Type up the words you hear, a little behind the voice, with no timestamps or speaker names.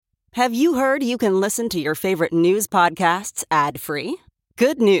Have you heard you can listen to your favorite news podcasts ad-free?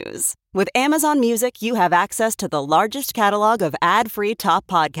 Good news. With Amazon Music, you have access to the largest catalog of ad-free top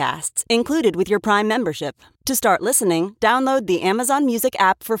podcasts included with your Prime membership. To start listening, download the Amazon Music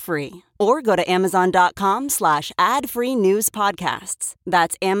app for free or go to amazon.com/ad-free news podcasts.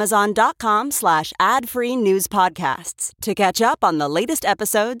 That's amazon.com/ad-free news podcasts to catch up on the latest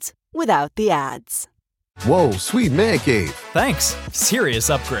episodes without the ads. Whoa, sweet man cave. Thanks. Serious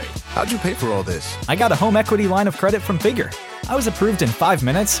upgrade. How'd you pay for all this? I got a home equity line of credit from Figure. I was approved in 5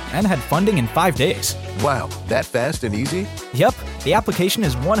 minutes and had funding in 5 days. Wow, that fast and easy? Yep, the application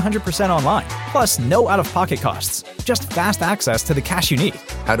is 100% online, plus no out-of-pocket costs. Just fast access to the cash you need.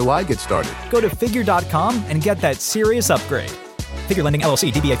 How do I get started? Go to figure.com and get that serious upgrade. Figure Lending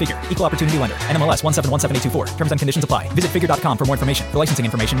LLC, DBA Figure, Equal Opportunity Lender, NMLS 1717824. Terms and conditions apply. Visit figure.com for more information. For licensing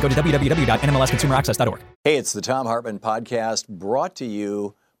information, go to www.nmlsconsumeraccess.org. Hey, it's the Thom Hartmann Podcast, brought to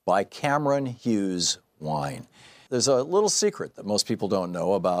you by Cameron Hughes Wine. There's a little secret that most people don't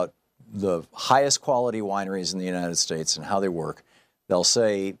know about the highest quality wineries in the United States and how they work. They'll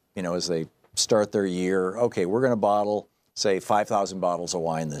say, as they start their year, okay, we're going to bottle, say, 5,000 bottles of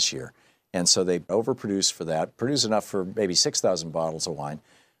wine this year. And so they overproduce for that, produce enough for maybe 6,000 bottles of wine.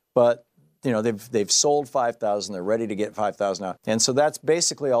 But, they've sold 5,000, they're ready to get 5,000 out. And so that's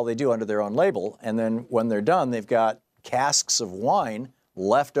basically all they do under their own label. And then when they're done, they've got casks of wine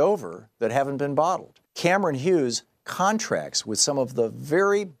left over that haven't been bottled. Cameron Hughes contracts with some of the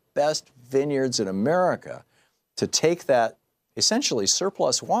very best vineyards in America to take that essentially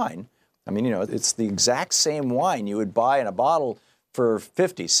surplus wine. I mean, it's the exact same wine you would buy in a bottle for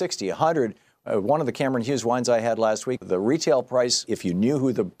 50, 60, 100. One of the Cameron Hughes wines I had last week, the retail price, if you knew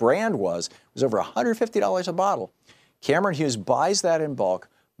who the brand was over $150 a bottle. Cameron Hughes buys that in bulk,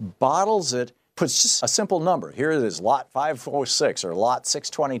 bottles it, puts just a simple number. Here it is, lot 506 or lot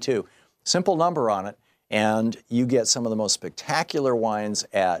 622. Simple number on it, and you get some of the most spectacular wines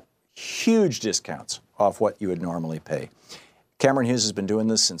at huge discounts off what you would normally pay. Cameron Hughes has been doing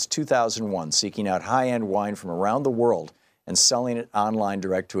this since 2001, seeking out high-end wine from around the world and selling it online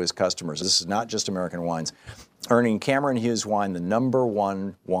direct to his customers. This is not just American wines. Earning Cameron Hughes Wine the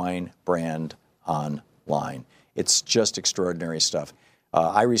 #1 wine brand online. It's just extraordinary stuff.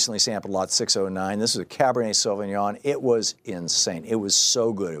 I recently sampled lot 609. This is a Cabernet Sauvignon. It was insane. It was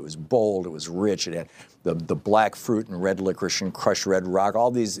so good. It was bold. It was rich. It had the black fruit and red licorice and crushed red rock, all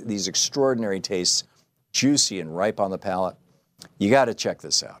these extraordinary tastes, juicy and ripe on the palate. You got to check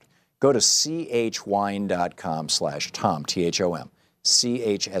this out. Go to chwine.com/Thom, Thom.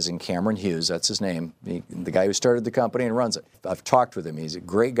 CH as in Cameron Hughes, that's his name, the guy who started the company and runs it. I've talked with him. He's a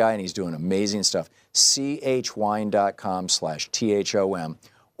great guy and he's doing amazing stuff. chwine.com/Thom,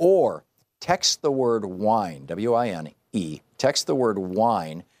 or text the word wine, W-I-N-E, text the word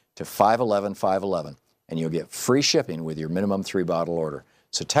wine to 511-511 and you'll get free shipping with your minimum 3-bottle order.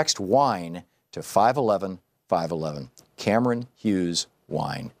 So text wine to 511-511. Cameron Hughes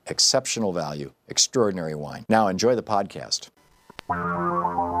Wine. Exceptional value. Extraordinary wine. Now enjoy the podcast.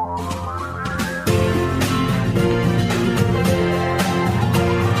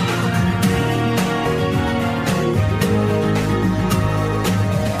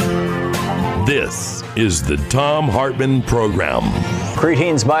 This is the Thom Hartmann Program.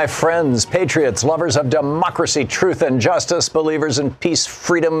 Greetings, my friends, patriots, lovers of democracy, truth, and justice, believers in peace,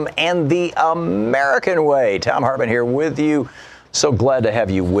 freedom, and the American way. Thom Hartmann here with you. So glad to have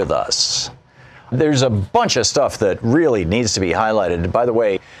you with us. There's a bunch of stuff that really needs to be highlighted. By the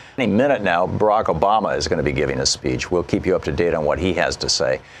way, any minute now, Barack Obama is going to be giving a speech. We'll keep you up to date on what he has to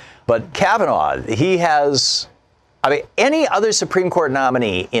say. But Kavanaugh, any other Supreme Court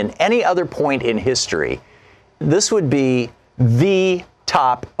nominee in any other point in history, this would be the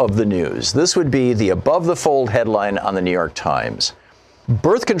top of the news. This would be the above-the-fold headline on the New York Times.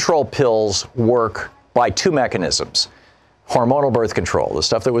 Birth control pills work by 2 mechanisms. Hormonal birth control, the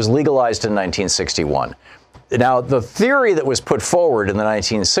stuff that was legalized in 1961. Now, the theory that was put forward in the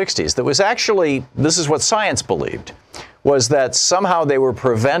 1960s, that was actually, this is what science believed, was that somehow they were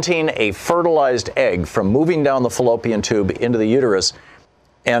preventing a fertilized egg from moving down the fallopian tube into the uterus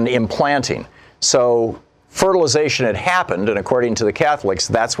and implanting. So fertilization had happened, and according to the Catholics,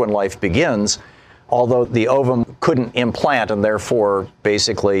 that's when life begins, although the ovum couldn't implant, and therefore,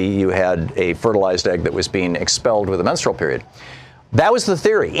 basically, you had a fertilized egg that was being expelled with a menstrual period. That was the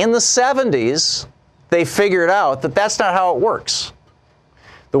theory. In the 70s, they figured out that that's not how it works.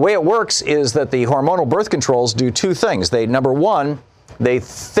 The way it works is that the hormonal birth controls do 2 things. Number one, they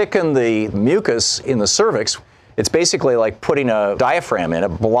thicken the mucus in the cervix, It's basically like putting a diaphragm in. It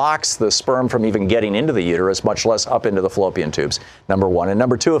blocks the sperm from even getting into the uterus, much less up into the fallopian tubes, number one. And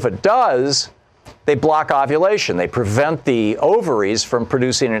number two, if it does, they block ovulation. They prevent the ovaries from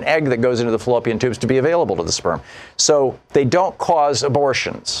producing an egg that goes into the fallopian tubes to be available to the sperm. So they don't cause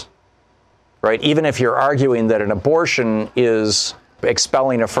abortions, right? Even if you're arguing that an abortion is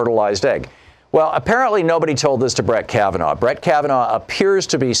expelling a fertilized egg. Well, apparently nobody told this to Brett Kavanaugh. Brett Kavanaugh appears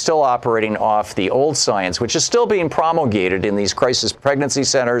to be still operating off the old science, which is still being promulgated in these crisis pregnancy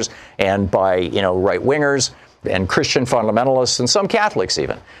centers and by, right-wingers and Christian fundamentalists, and some Catholics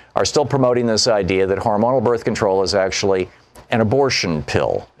even, are still promoting this idea that hormonal birth control is actually an abortion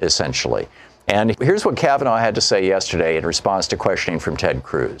pill, essentially. And here's what Kavanaugh had to say yesterday in response to questioning from Ted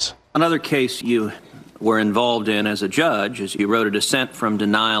Cruz. Another case you were involved in as a judge is you wrote a dissent from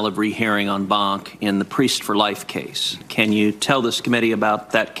denial of rehearing en banc in the Priest for Life case. Can you tell this committee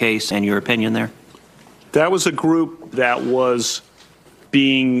about that case and your opinion there? That was a group that was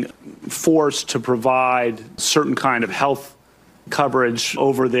being forced to provide certain kind of health coverage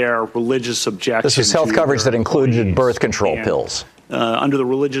over their religious objections. This was health coverage that included birth control pills. Under the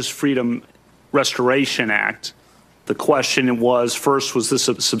Religious Freedom Restoration Act, the question was, first, was this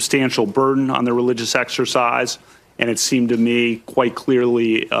a substantial burden on the religious exercise? And it seemed to me quite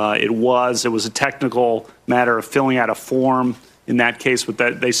clearly it was. It was a technical matter of filling out a form in that case, but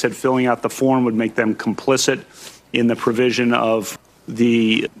that they said filling out the form would make them complicit in the provision of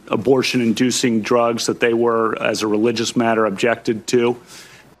the abortion-inducing drugs that they were, as a religious matter, objected to.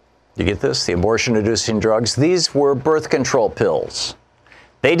 You get this? The abortion-inducing drugs? These were birth control pills.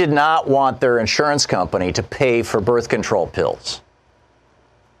 They did not want their insurance company to pay for birth control pills.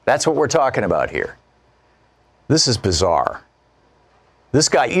 That's what we're talking about here. This is bizarre. This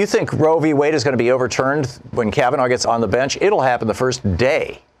guy, you think Roe v. Wade is going to be overturned when Kavanaugh gets on the bench? It'll happen the first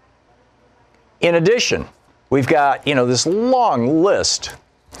day. In addition, we've got, this long list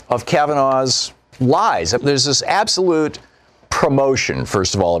of Kavanaugh's lies. There's this absolute promotion,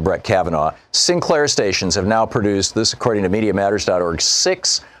 first of all, of Brett Kavanaugh. Sinclair stations have now produced, this according to MediaMatters.org,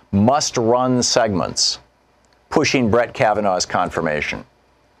 6 must-run segments pushing Brett Kavanaugh's confirmation.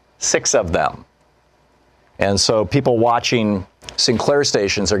 6 of them. And so people watching Sinclair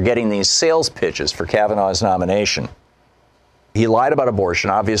stations are getting these sales pitches for Kavanaugh's nomination. He lied about abortion,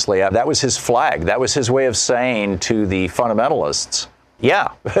 obviously. That was his flag. That was his way of saying to the fundamentalists, yeah,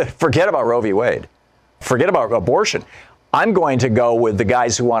 forget about Roe v. Wade. Forget about abortion. I'm going to go with the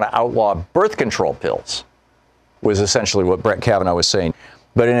guys who want to outlaw birth control pills, was essentially what Brett Kavanaugh was saying.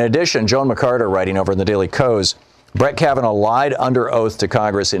 But in addition, Joan McCarter, writing over in the Daily Kos, Brett Kavanaugh lied under oath to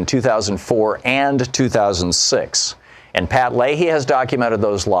Congress in 2004 and 2006. And Pat Leahy has documented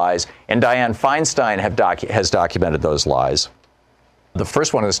those lies, and Dianne Feinstein has documented those lies. The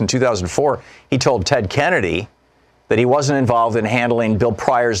first one is in 2004. He told Ted Kennedy that he wasn't involved in handling Bill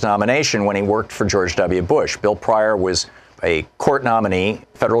Pryor's nomination when he worked for George W. Bush. Bill Pryor was a court nominee,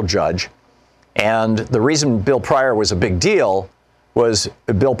 federal judge. And the reason Bill Pryor was a big deal was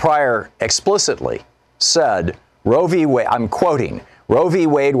Bill Pryor explicitly said, Roe v. Wade, I'm quoting, Roe v.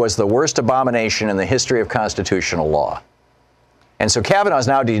 Wade was the worst abomination in the history of constitutional law. And so Kavanaugh's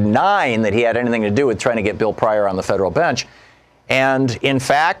now denying that he had anything to do with trying to get Bill Pryor on the federal bench. And in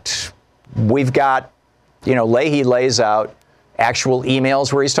fact, we've got, Leahy lays out actual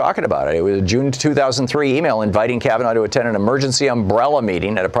emails where he's talking about it. It was a June 2003 email inviting Kavanaugh to attend an emergency umbrella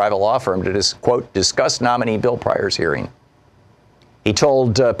meeting at a private law firm to, quote, discuss nominee Bill Pryor's hearing. He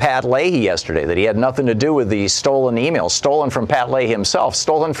told Pat Leahy yesterday that he had nothing to do with the stolen emails, stolen from Pat Leahy himself,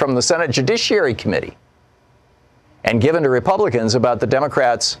 stolen from the Senate Judiciary Committee, and given to Republicans about the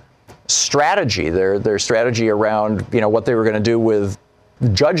Democrats' strategy, their strategy around, what they were going to do with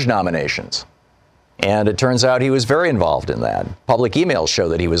judge nominations. And it turns out he was very involved in that. Public emails show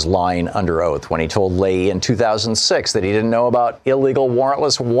that he was lying under oath when he told Leahy in 2006 that he didn't know about illegal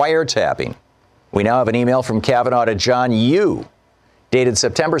warrantless wiretapping. We now have an email from Kavanaugh to John Yoo, dated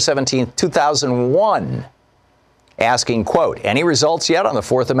September 17, 2001, asking, quote, any results yet on the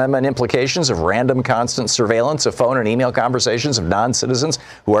Fourth Amendment implications of random constant surveillance of phone and email conversations of non-citizens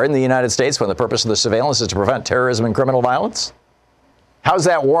who are in the United States when the purpose of the surveillance is to prevent terrorism and criminal violence? How's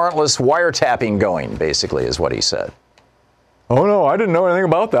that warrantless wiretapping going, basically, is what he said. Oh, no, I didn't know anything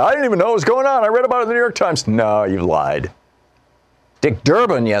about that. I didn't even know what was going on. I read about it in the New York Times. No, you lied. Dick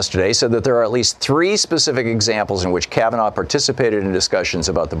Durbin yesterday said that there are at least 3 specific examples in which Kavanaugh participated in discussions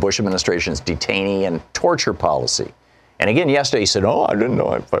about the Bush administration's detainee and torture policy. And again, yesterday he said, oh, I didn't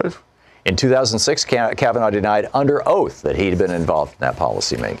know. In 2006, Kavanaugh denied under oath that he'd been involved in that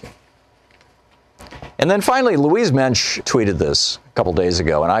policymaking. And then finally, Louise Mensch tweeted this a couple days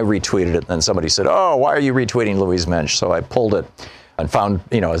ago, and I retweeted it, and then somebody said, oh, why are you retweeting Louise Mensch? So I pulled it and found,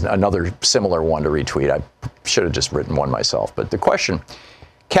 another similar one to retweet. I should have just written one myself. But the question,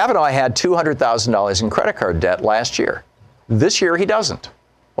 Kavanaugh had $200,000 in credit card debt last year. This year, he doesn't.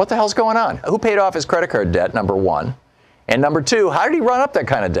 What the hell's going on? Who paid off his credit card debt, number one? And number two, how did he run up that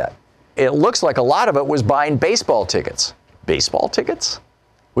kind of debt? It looks like a lot of it was buying baseball tickets. Baseball tickets?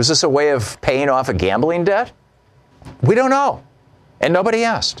 Was this a way of paying off a gambling debt? We don't know. And nobody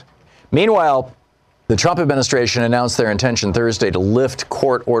asked. Meanwhile, the Trump administration announced their intention Thursday to lift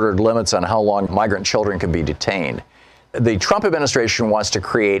court-ordered limits on how long migrant children can be detained. The Trump administration wants to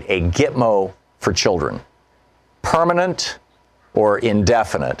create a Gitmo for children. Permanent or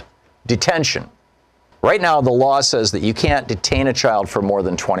indefinite detention. Right now, the law says that you can't detain a child for more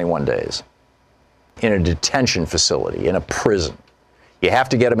than 21 days in a detention facility, in a prison. You have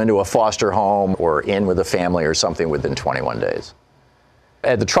to get them into a foster home or in with a family or something within 21 days.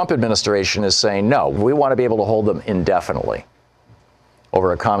 And the Trump administration is saying, no, we want to be able to hold them indefinitely.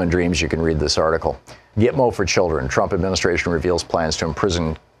 Over at Common Dreams, you can read this article. Gitmo for children. Trump administration reveals plans to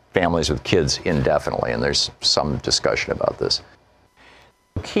imprison families with kids indefinitely. And there's some discussion about this.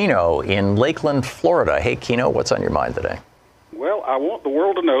 Kino in Lakeland, Florida. Hey, Kino, what's on your mind today? Well, I want the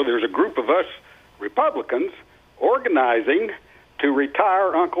world to know there's a group of us Republicans organizing to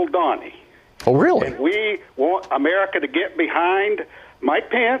retire Uncle Donnie. Oh, really? And we want America to get behind Mike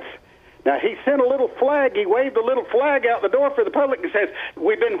Pence. Now, he sent a little flag. He waved a little flag out the door for the public and says,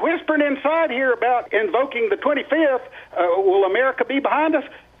 we've been whispering inside here about invoking the 25th. Will America be behind us?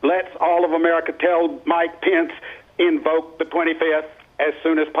 Let's all of America tell Mike Pence, invoke the 25th as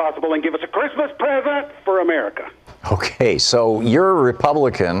soon as possible and give us a Christmas present for America. Okay, so you're a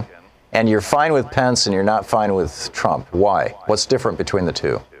Republican, and you're fine with Pence, and you're not fine with Trump. Why? What's different between the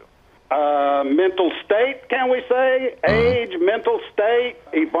two? Mental state, can we say? Age, mental state.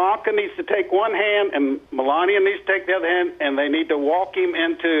 Ivanka needs to take one hand, and Melania needs to take the other hand, and they need to walk him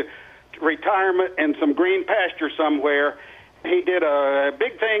into retirement in some green pasture somewhere. He did a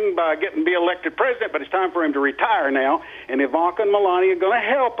big thing by be elected president, but it's time for him to retire now. And Ivanka and Melania are going to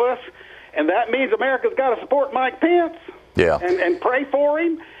help us, and that means America's got to support Mike Pence. Yeah. And pray for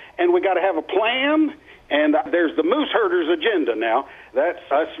him, and we got to have a plan. And there's the moose herders agenda now. That's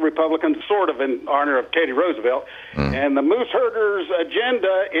us Republicans sort of in honor of Teddy Roosevelt. And the moose herders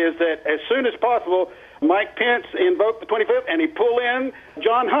agenda is that as soon as possible, Mike Pence invoke the 25th, and he pull in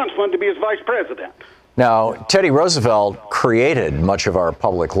John Huntsman to be his vice president. Now, Teddy Roosevelt created much of our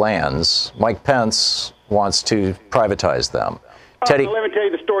public lands. Mike Pence wants to privatize them. Teddy, let me tell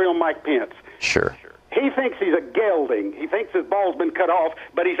you the story on Mike Pence. Sure. He thinks he's a gelding. He thinks his ball's been cut off,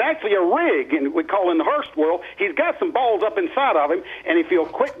 but he's actually a rig, and we call in the Hearst world. He's got some balls up inside of him, and if he'll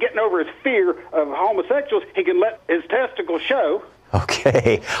quit getting over his fear of homosexuals, he can let his testicles show.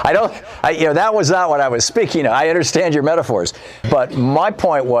 Okay. That was not what I was speaking of. I understand your metaphors. But my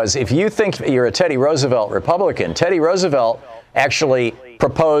point was, if you think you're a Teddy Roosevelt Republican, Teddy Roosevelt actually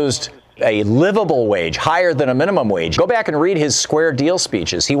proposed a livable wage, higher than a minimum wage. Go back and read his square deal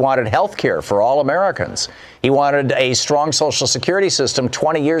speeches. He wanted health care for all Americans. He wanted a strong Social Security system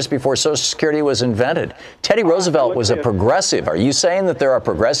 20 years before Social Security was invented. Teddy Roosevelt was a progressive. Are you saying that there are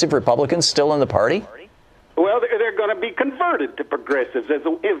progressive Republicans still in the party? Well, they're going to be converted to progressives as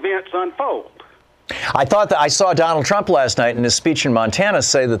the events unfold. I thought that I saw Donald Trump last night in his speech in Montana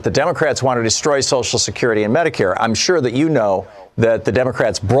say that the Democrats want to destroy Social Security and Medicare. I'm sure that you know that the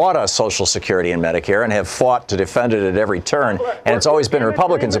Democrats brought us Social Security and Medicare and have fought to defend it at every turn, and it's always been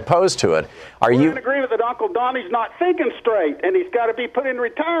Republicans opposed to it. Are you in agreement that Uncle Donnie's not thinking straight and he's got to be put in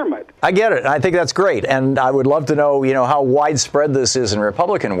retirement? I get it. I think that's great, and I would love to know, how widespread this is in the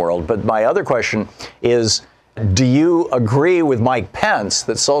Republican world. But my other question is, do you agree with Mike Pence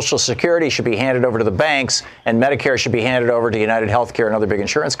that Social Security should be handed over to the banks and Medicare should be handed over to United Healthcare and other big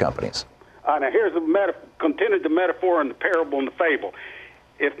insurance companies? Now, here's continued the metaphor and the parable and the fable.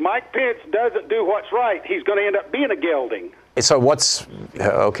 If Mike Pence doesn't do what's right, he's going to end up being a gelding. So what's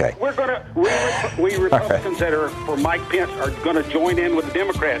okay? We Republicans that are for Mike Pence are going to join in with the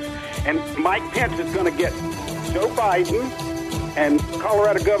Democrats, and Mike Pence is going to get Joe Biden and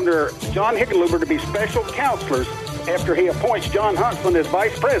Colorado Governor John Hickenlooper to be special counselors after he appoints John Huntsman as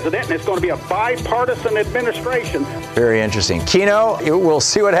vice president, and it's going to be a bipartisan administration. Very interesting. Kino, we'll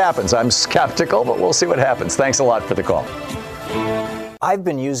see what happens. I'm skeptical, but we'll see what happens. Thanks a lot for the call. I've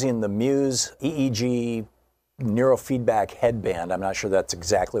been using the Muse EEG neurofeedback headband. I'm not sure that's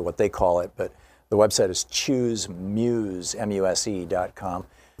exactly what they call it, but the website is choosemuse.com.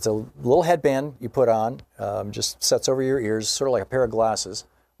 It's a little headband you put on, just sets over your ears, sort of like a pair of glasses,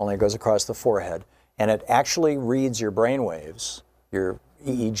 only it goes across the forehead. and it actually reads your brain waves, your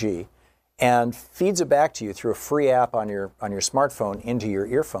EEG, and feeds it back to you through a free app on your smartphone into your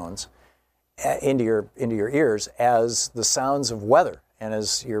earphones, into your ears as the sounds of weather. And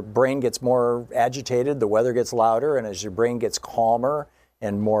as your brain gets more agitated, the weather gets louder, and as your brain gets calmer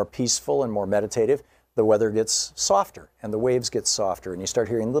and more peaceful and more meditative, the weather gets softer and the waves get softer, and you start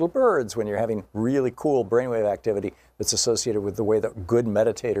hearing little birds when you're having really cool brainwave activity that's associated with the way that good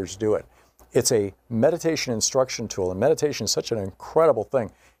meditators do it. It's a meditation instruction tool, and meditation is such an incredible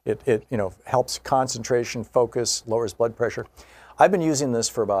thing. It helps concentration, focus, lowers blood pressure. I've been using this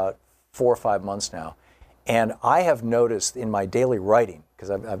for about 4 or 5 months now, and I have noticed in my daily writing, because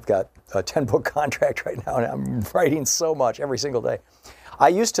I've got a 10-book contract right now, and I'm writing so much every single day. I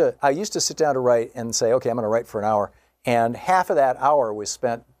used to sit down to write and say, okay, I'm going to write for an hour, and half of that hour was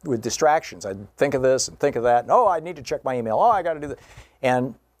spent with distractions. I'd think of this and think of that, and I need to check my email. I got to do that,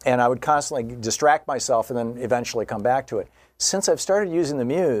 and I would constantly distract myself and then eventually come back to it. Since I've started using the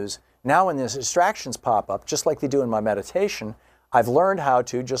Muse, now when these distractions pop up, just like they do in my meditation, I've learned how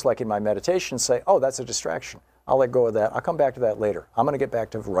to, just like in my meditation, say, oh, that's a distraction. I'll let go of that. I'll come back to that later. I'm going to get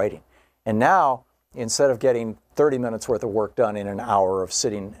back to writing. And now, instead of getting 30 minutes worth of work done in an hour of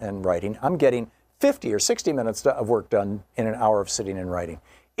sitting and writing, I'm getting 50 or 60 minutes of work done in an hour of sitting and writing.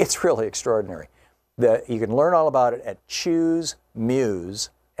 It's really extraordinary. You can learn all about it at ChooseMuse,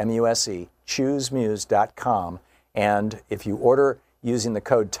 M-U-S-E, ChooseMuse.com. And if you order using the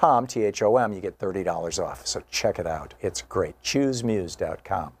code TOM, T-H-O-M, you get $30 off. So check it out. It's great.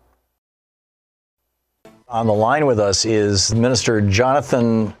 ChooseMuse.com. On the line with us is Minister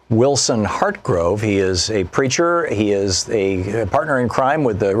Jonathon Wilson Hartgrove. He is a preacher. He is a partner in crime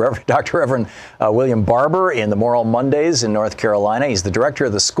with the Dr. Reverend William Barber in the Moral Mondays in North Carolina. He's the director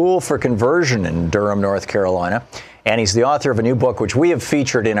of the School for Conversion in Durham, North Carolina. And he's the author of a new book, which we have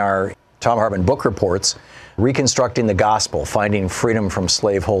featured in our Thom Hartmann book reports, Reconstructing the Gospel, Finding Freedom from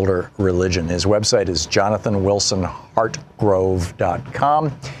Slaveholder Religion. His website is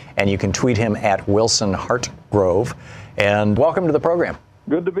JonathonWilsonHartgrove.com, and you can tweet him at Wilson Hartgrove. And welcome to the program.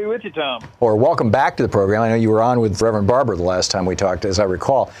 Good to be with you, Tom. Or welcome back to the program. I know you were on with Reverend Barber the last time we talked, as I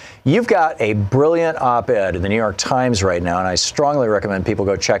recall. You've got a brilliant op-ed in the New York Times right now, and I strongly recommend people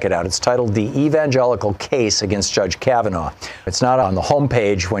go check it out. It's titled The Evangelical Case Against Judge Kavanaugh. It's not on the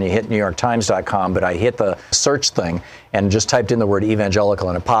homepage when you hit NewYorkTimes.com, but I hit the search thing and just typed in the word evangelical,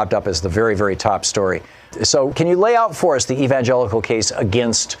 and it popped up as the very, very top story. So can you lay out for us the evangelical case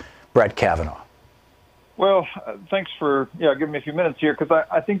against Brett Kavanaugh? Well, thanks for giving me a few minutes here, because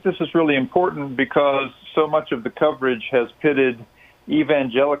I think this is really important, because so much of the coverage has pitted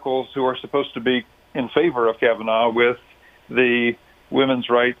evangelicals who are supposed to be in favor of Kavanaugh with the women's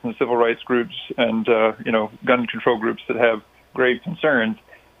rights and civil rights groups and gun control groups that have grave concerns.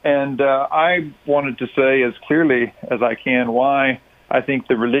 And I wanted to say as clearly as I can why I think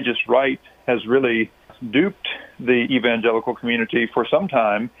the religious right has really duped the evangelical community for some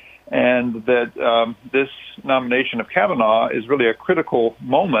time, and that this nomination of Kavanaugh is really a critical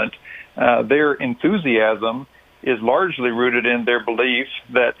moment. Their enthusiasm is largely rooted in their belief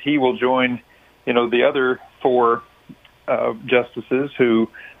that he will join, the other four justices who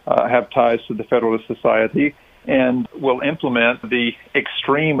have ties to the Federalist Society, and will implement the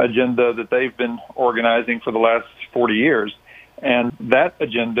extreme agenda that they've been organizing for the last 40 years. And that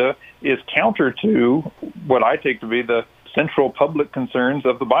agenda is counter to what I take to be the central public concerns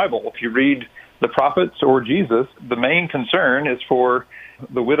of the Bible. If you read the prophets or Jesus, the main concern is for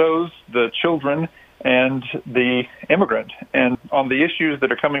the widows, the children, and the immigrant. And on the issues that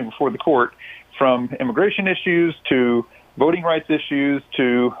are coming before the court, from immigration issues to voting rights issues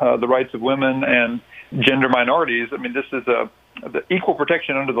to the rights of women and gender minorities, this is the equal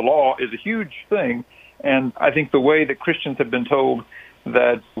protection under the law is a huge thing. And I think the way that Christians have been told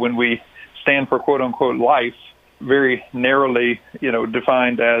that when we stand for quote-unquote life, very narrowly,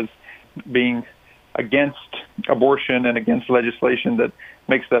 defined as being against abortion and against legislation that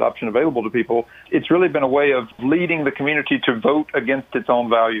makes that option available to people, it's really been a way of leading the community to vote against its own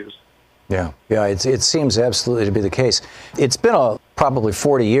values. Yeah, it seems absolutely to be the case. It's been probably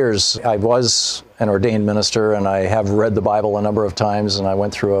 40 years. I was an ordained minister, and I have read the Bible a number of times, and I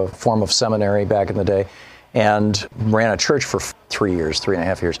went through a form of seminary back in the day and ran a church for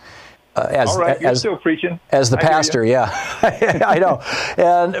 3.5 years. You're still preaching. As the pastor, yeah, I know.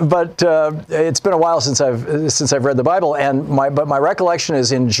 But it's been a while since I've read the Bible, and my recollection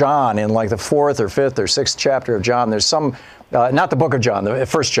is in John, in like the 4th or 5th or 6th chapter of John. There's some, not the book of John, the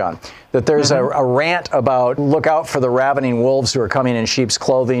 1st John, that there's a rant about look out for the ravening wolves who are coming in sheep's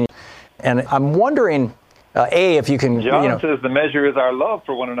clothing, and I'm wondering, if you can. John says the measure is our love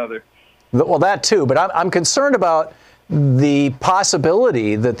for one another. Well, that too, but I'm concerned about the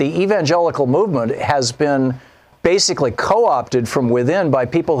possibility that the evangelical movement has been basically co-opted from within by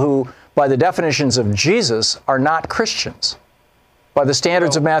people who, by the definitions of Jesus, are not Christians. By the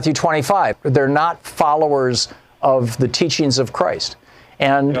standards of Matthew 25, they're not followers of the teachings of Christ.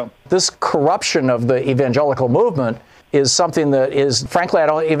 And this corruption of the evangelical movement is something that is, frankly, I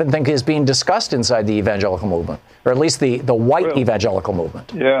don't even think is being discussed inside the evangelical movement, or at least the white evangelical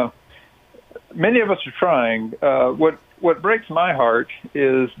movement. Yeah. Many of us are trying. What breaks my heart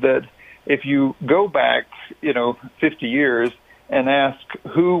is that if you go back, 50 years and ask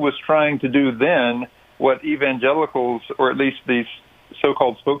who was trying to do then what evangelicals, or at least these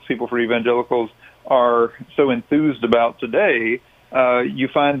so-called spokespeople for evangelicals, are so enthused about today, you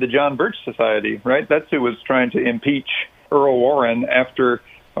find the John Birch Society, right? That's who was trying to impeach Earl Warren after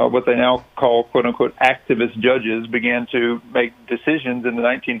what they now call, quote-unquote, activist judges began to make decisions in the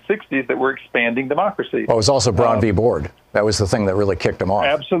 1960s that were expanding democracy. Well, it was also Brown v. Board. That was the thing that really kicked them off.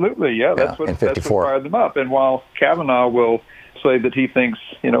 Absolutely, that's what fired them up. And while Kavanaugh will say that he thinks,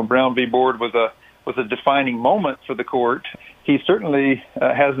 Brown v. Board was a defining moment for the court, he certainly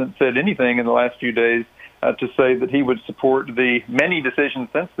hasn't said anything in the last few days to say that he would support the many decisions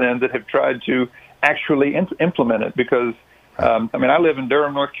since then that have tried to actually implement it. Because, I live in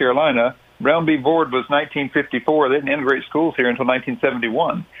Durham, North Carolina. Brown v. Board was 1954. They didn't integrate schools here until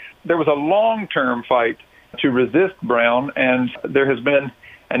 1971. There was a long-term fight to resist Brown, and there has been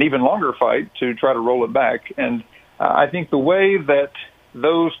an even longer fight to try to roll it back. And I think the way that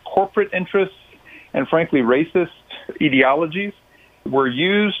those corporate interests and, frankly, racist ideologies were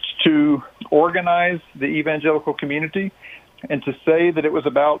used to organize the evangelical community and to say that it was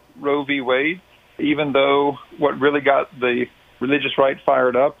about Roe v. Wade, even though what really got the religious right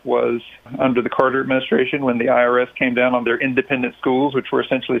fired up was under the Carter administration when the IRS came down on their independent schools, which were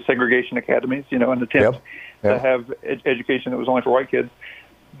essentially segregation academies, an attempt to have education that was only for white kids.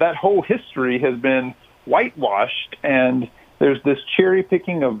 That whole history has been whitewashed, and there's this cherry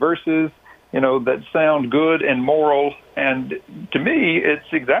picking of verses that sound good and moral. And to me, it's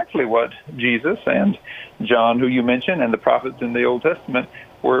exactly what Jesus and John, who you mentioned, and the prophets in the Old Testament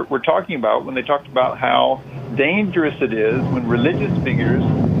were talking about when they talked about how dangerous it is when religious figures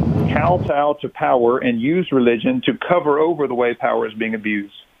kowtow to power and use religion to cover over the way power is being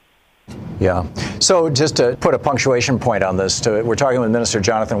abused. Yeah. So just to put a punctuation point on this, we're talking with Minister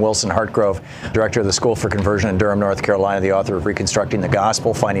Jonathon Wilson Hartgrove, director of the School for Conversion in Durham, North Carolina, the author of Reconstructing the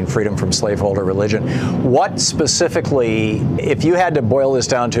Gospel, Finding Freedom from Slaveholder Religion. What specifically, if you had to boil this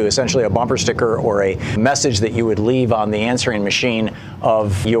down to essentially a bumper sticker or a message that you would leave on the answering machine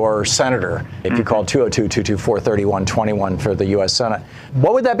of your senator, if you called 202-224-3121 for the U.S. Senate,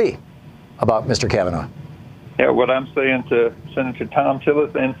 what would that be about Mr. Kavanaugh? Yeah, what I'm saying to Senator Thom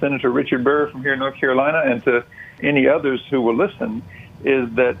Tillis and Senator Richard Burr from here in North Carolina, and to any others who will listen, is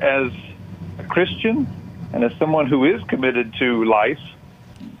that as a Christian and as someone who is committed to life,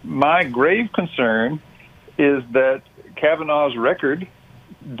 my grave concern is that Kavanaugh's record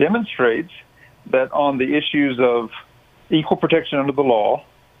demonstrates that on the issues of equal protection under the law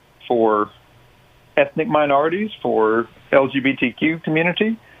for ethnic minorities, for LGBTQ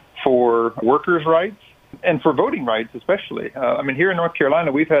community, for workers' rights, and for voting rights especially. Here in North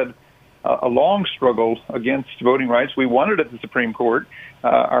Carolina, we've had a long struggle against voting rights. We won it at the Supreme Court,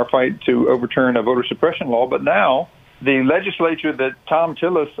 our fight to overturn a voter suppression law. But now the legislature that Thom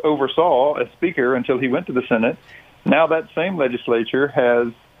Tillis oversaw as Speaker until he went to the Senate, now that same legislature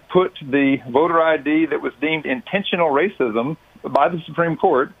has put the voter ID that was deemed intentional racism by the Supreme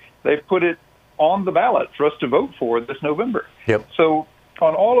Court, they've put it on the ballot for us to vote for this November. Yep. So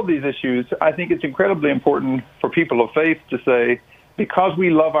on all of these issues, I think it's incredibly important for people of faith to say, because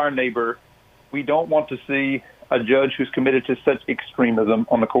we love our neighbor, we don't want to see a judge who's committed to such extremism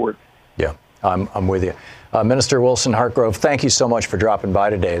on the court. Yeah, I'm with you. Minister Wilson Hartgrove, thank you so much for dropping by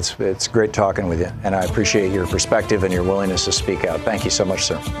today. It's great talking with you, and I appreciate your perspective and your willingness to speak out. Thank you so much,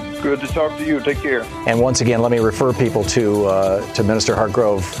 sir. Good to talk to you. Take care. And once again, let me refer people to Minister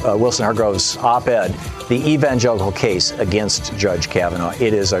Wilson Hartgrove's op-ed, The Evangelical Case Against Judge Kavanaugh.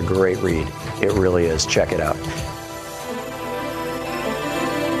 It is a great read. It really is. Check it out.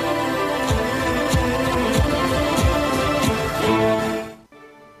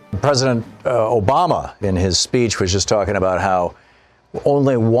 President Obama, in his speech, was just talking about how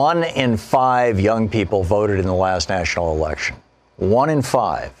only 1 in 5 young people voted in the last national election. 1 in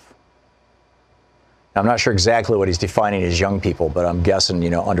 5. I'm not sure exactly what he's defining as young people, but I'm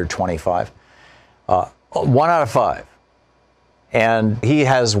guessing, under 25. 1 out of 5. And he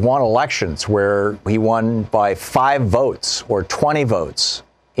has won elections where he won by 5 votes or 20 votes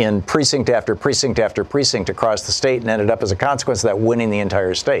in precinct after precinct after precinct across the state and ended up, as a consequence of that, winning the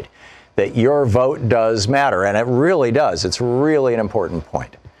entire state. That your vote does matter, and it really does. It's really an important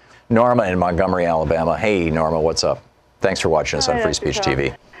point. Norma in Montgomery, Alabama. Hey, Norma, what's up? Thanks for watching us on Free Speech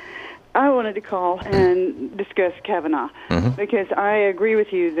TV. I wanted to call and discuss Kavanaugh because I agree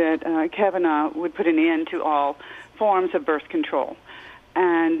with you that Kavanaugh would put an end to all forms of birth control.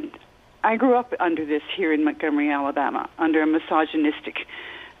 And I grew up under this here in Montgomery, Alabama, under a misogynistic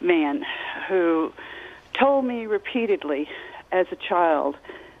man who told me repeatedly as a child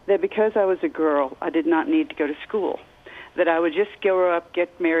that because I was a girl, I did not need to go to school, that I would just grow up,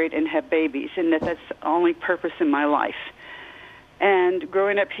 get married, and have babies, and that that's the only purpose in my life. And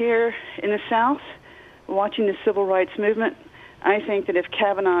growing up here in the South, watching the civil rights movement, I think that if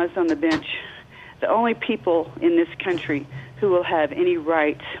Kavanaugh is on the bench, the only people in this country who will have any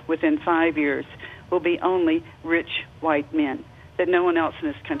rights within 5 years will be only rich white men, that no one else in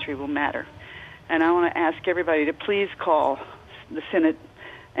this country will matter. And I want to ask everybody to please call the Senate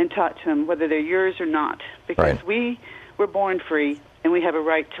and talk to them, whether they're yours or not, because we were born free and we have a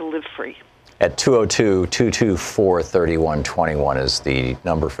right to live free. At 202-224-3121 is the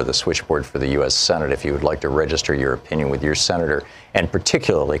number for the switchboard for the U.S. Senate if you would like to register your opinion with your senator, and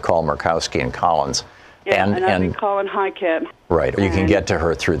particularly call Murkowski and Collins. Yeah, and I've been calling HICAP. Right. You can get to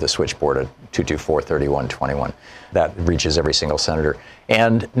her through the switchboard at 224-3121. That reaches every single senator.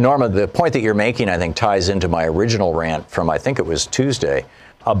 And, Norma, the point that you're making, I think, ties into my original rant from, I think it was Tuesday,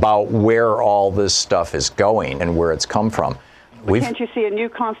 about where all this stuff is going and where it's come from. Can't you see a new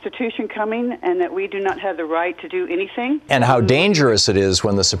constitution coming and that we do not have the right to do anything? And how dangerous it is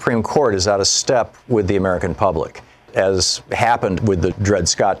when the Supreme Court is out of step with the American public, as happened with the Dred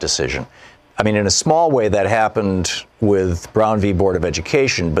Scott decision. I mean, in a small way, that happened with Brown v. Board of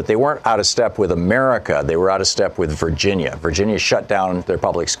Education, but they weren't out of step with America. They were out of step with Virginia. Virginia shut down their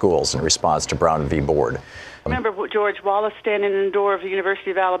public schools in response to Brown v. Board. Remember George Wallace standing in the door of the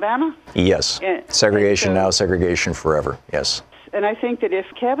University of Alabama? Yes. Segregation now, segregation forever. Yes. And I think that if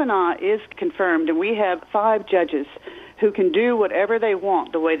Kavanaugh is confirmed, and we have 5 judges who can do whatever they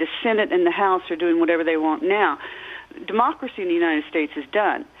want, the way the Senate and the House are doing whatever they want now, democracy in the United States is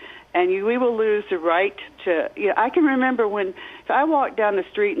done. And we will lose the right to, I can remember when, if I walked down the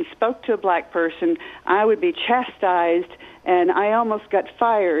street and spoke to a black person, I would be chastised, and I almost got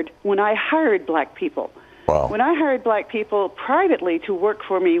fired when I hired black people. Wow. When I hired black people privately to work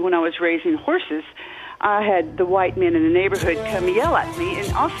for me when I was raising horses, I had the white men in the neighborhood come yell at me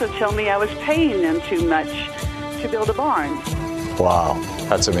and also tell me I was paying them too much to build a barn. Wow,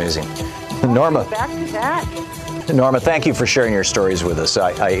 that's amazing. Norma. Back to that. Norma, thank you for sharing your stories with us.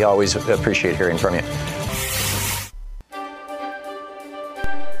 I always appreciate hearing from you.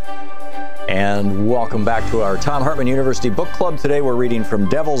 And welcome back to our Thom Hartmann University Book Club. Today we're reading from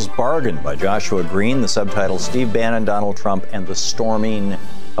Devil's Bargain by Joshua Green, the subtitle Steve Bannon, Donald Trump, and the Storming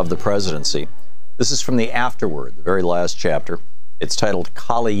of the Presidency. This is from the afterword, the very last chapter. It's titled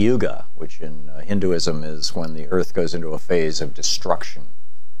Kali Yuga, which in Hinduism is when the earth goes into a phase of destruction.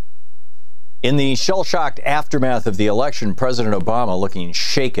 In the shell-shocked aftermath of the election, President Obama, looking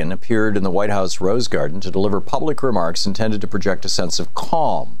shaken, appeared in the White House Rose Garden to deliver public remarks intended to project a sense of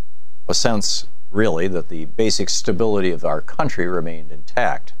calm, a sense, really, that the basic stability of our country remained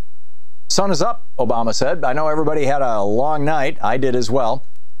intact. Sun is up, Obama said. I know everybody had a long night. I did as well.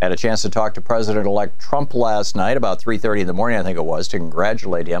 Had a chance to talk to President-elect Trump last night, about 3:30 in the morning, I think it was, to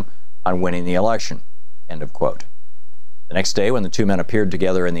congratulate him on winning the election. End of quote. The next day, when the two men appeared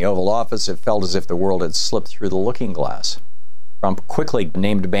together in the Oval Office, it felt as if the world had slipped through the looking glass. Trump quickly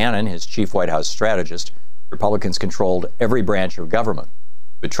named Bannon his chief White House strategist. Republicans controlled every branch of government.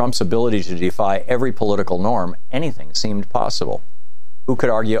 With Trump's ability to defy every political norm, anything seemed possible. Who could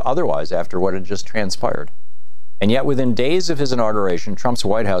argue otherwise after what had just transpired? And yet, within days of his inauguration, Trump's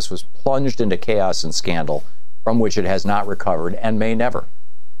White House was plunged into chaos and scandal from which it has not recovered and may never.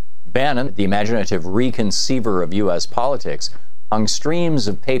 Bannon, the imaginative reconceiver of U.S. politics, hung streams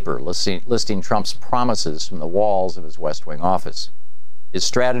of paper listing Trump's promises from the walls of his West Wing office. His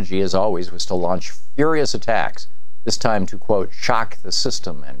strategy, as always, was to launch furious attacks, this time to, quote, shock the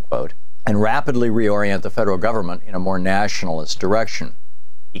system, end quote, and rapidly reorient the federal government in a more nationalist direction.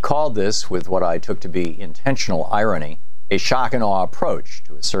 He called this, with what I took to be intentional irony, a shock and awe approach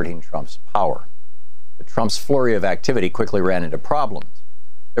to asserting Trump's power. But Trump's flurry of activity quickly ran into problems.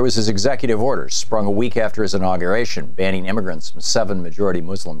 There was his executive order, sprung a week after his inauguration, banning immigrants from 7 majority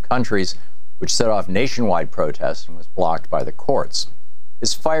Muslim countries, which set off nationwide protests and was blocked by the courts.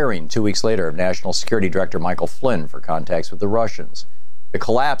 His firing 2 weeks later of National Security Director Michael Flynn for contacts with the Russians. The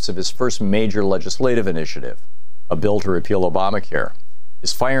collapse of his first major legislative initiative, a bill to repeal Obamacare.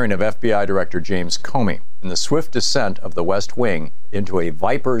 his firing of FBI Director James Comey, and the swift descent of the West Wing into a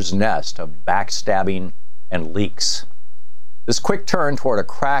viper's nest of backstabbing and leaks. This quick turn toward a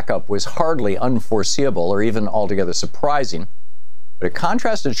crack-up was hardly unforeseeable or even altogether surprising, but it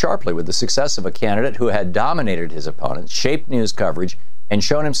contrasted sharply with the success of a candidate who had dominated his opponents, shaped news coverage, and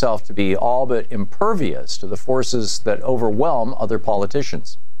shown himself to be all but impervious to the forces that overwhelm other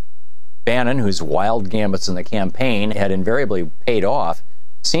politicians. Bannon, whose wild gambits in the campaign had invariably paid off,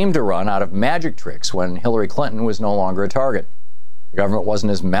 seemed to run out of magic tricks when Hillary Clinton was no longer a target. The government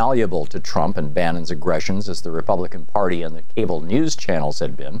wasn't as malleable to Trump and Bannon's aggressions as the Republican Party and the cable news channels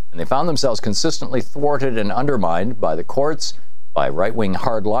had been, and they found themselves consistently thwarted and undermined by the courts, by right-wing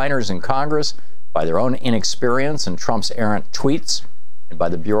hardliners in Congress, by their own inexperience and Trump's errant tweets, and by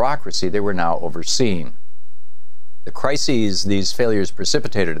the bureaucracy they were now overseeing. The crises these failures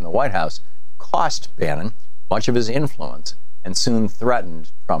precipitated in the White House cost Bannon much of his influence and soon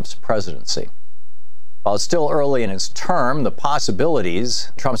threatened Trump's presidency. While it's still early in his term, the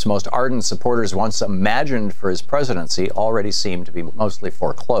possibilities Trump's most ardent supporters once imagined for his presidency already seem to be mostly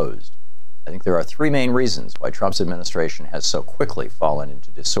foreclosed. I think there are three main reasons why Trump's administration has so quickly fallen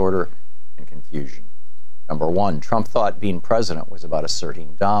into disorder and confusion. Number one, Trump thought being president was about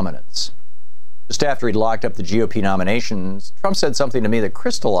asserting dominance. Just after he'd locked up the GOP nominations, Trump said something to me that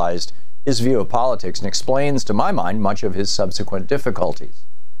crystallized his view of politics and explains, to my mind, much of his subsequent difficulties.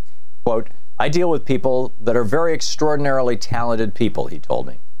 Quote, "I deal with people that are very extraordinarily talented people," he told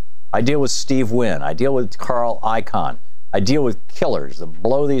me. "I deal with Steve Wynn. I deal with Carl Icahn. I deal with killers that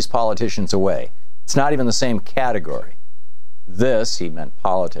blow these politicians away. It's not even the same category." This, he meant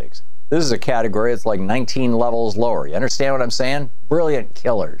politics. This is a category that's like 19 levels lower. You understand what I'm saying? Brilliant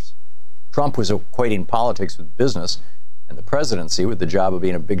killers. Trump was equating politics with business and the presidency with the job of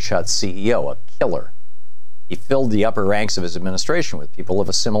being a big-shot CEO, a killer. He filled the upper ranks of his administration with people of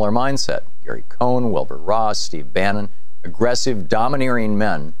a similar mindset. Gary Cohn, Wilbur Ross, Steve Bannon, aggressive, domineering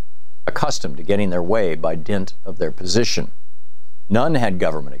men accustomed to getting their way by dint of their position. None had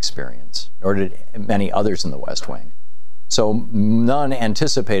government experience, nor did many others in the West Wing. So none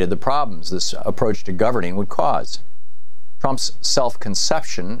anticipated the problems this approach to governing would cause. Trump's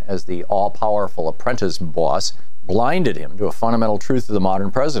self-conception as the all-powerful apprentice boss blinded him to a fundamental truth of the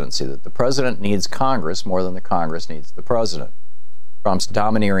modern presidency, that the president needs Congress more than the Congress needs the president. Trump's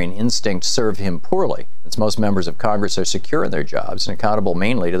domineering instinct served him poorly, since most members of Congress are secure in their jobs and accountable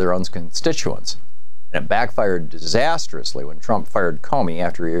mainly to their own constituents. And it backfired disastrously when Trump fired Comey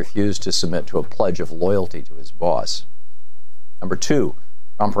after he refused to submit to a pledge of loyalty to his boss. Number two,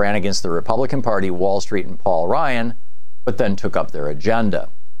 Trump ran against the Republican Party, Wall Street, and Paul Ryan, but then took up their agenda.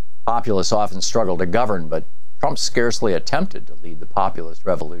 Populists often struggle to govern, but Trump scarcely attempted to lead the populist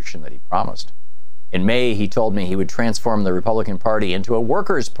revolution that he promised. In May, he told me he would transform the Republican Party into a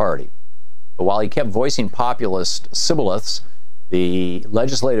workers' party. But while he kept voicing populist shibboleths, the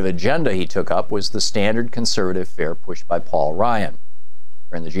legislative agenda he took up was the standard conservative fare pushed by Paul Ryan.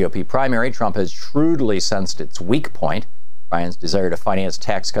 During the GOP primary, Trump has shrewdly sensed its weak point, Ryan's desire to finance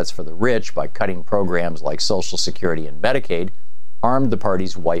tax cuts for the rich by cutting programs like Social Security and Medicaid, harmed the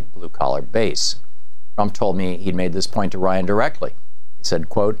party's white blue-collar base. Trump told me he'd made this point to Ryan directly. He said,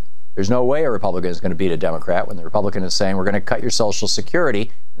 quote, "There's no way a Republican is going to beat a Democrat when the Republican is saying we're going to cut your Social Security,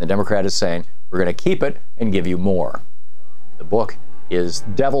 and the Democrat is saying we're going to keep it and give you more." The book is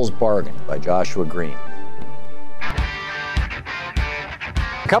Devil's Bargain by Joshua Green.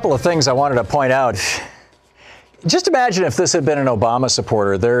 A couple of things I wanted to point out. Just imagine if this had been an Obama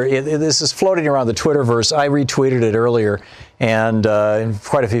supporter. This is floating around the Twitterverse. I retweeted it earlier, and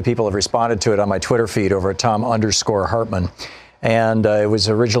quite a few people have responded to it on my Twitter feed over at Thom_Hartmann. And it was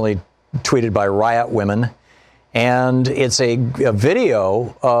originally tweeted by Riot Women. And it's a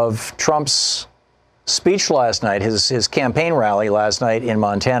video of Trump's speech last night, his campaign rally last night in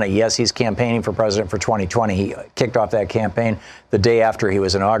Montana. Yes, he's campaigning for president for 2020. He kicked off that campaign the day after he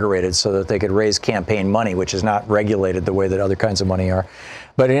was inaugurated so that they could raise campaign money, which is not regulated the way that other kinds of money are.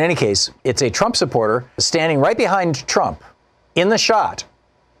 But in any case, it's a Trump supporter standing right behind Trump in the shot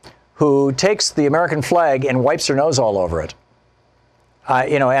who takes the American flag and wipes her nose all over it.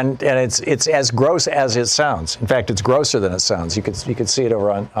 And it's as gross as it sounds. In fact, it's grosser than it sounds. You could see it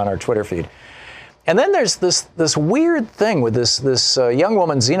over on our Twitter feed. And then there's this weird thing with this young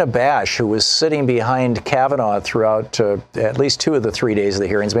woman, Zena Bash, who was sitting behind Kavanaugh throughout at least 2 of the 3 days of the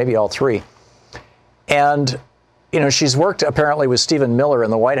hearings, maybe all 3. And, she's worked apparently with Stephen Miller in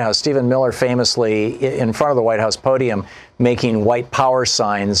the White House. Stephen Miller famously in front of the White House podium making white power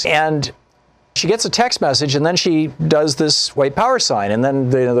signs. And she gets a text message, and then she does this white power sign. And then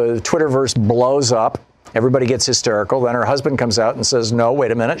the Twitterverse blows up. Everybody gets hysterical. Then her husband comes out and says, no,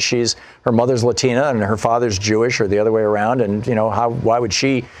 wait a minute. Her mother's Latina and her father's Jewish, or the other way around. And, why would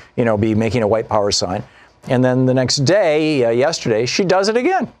she, be making a white power sign? And then the next day, yesterday, she does it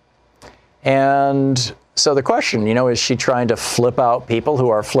again. And so the question, is she trying to flip out people who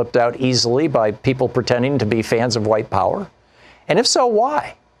are flipped out easily by people pretending to be fans of white power? And if so,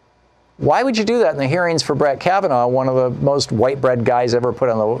 why? Why would you do that in the hearings for Brett Kavanaugh, one of the most white bread guys ever put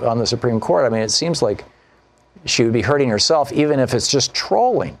on the Supreme Court? I mean, it seems like she would be hurting herself, even if it's just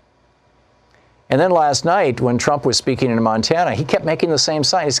trolling. And then last night, when Trump was speaking in Montana, he kept making the same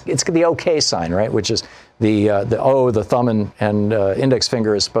sign. It's the OK sign, right? Which is the O, the thumb and index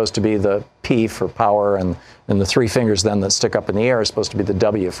finger is supposed to be the P for power, and the three fingers then that stick up in the air is supposed to be the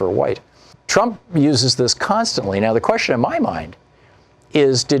W for white. Trump uses this constantly. Now, the question in my mind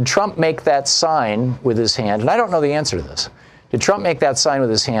is, did Trump make that sign with his hand? And I don't know the answer to this. Did Trump make that sign with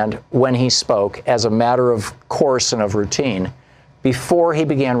his hand when he spoke as a matter of course and of routine before he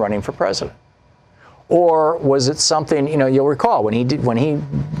began running for president? Or was it something, you'll recall when he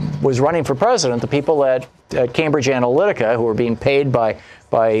was running for president, the people at Cambridge Analytica, who were being paid by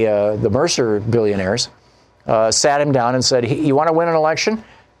the Mercer billionaires, sat him down and said, you want to win an election?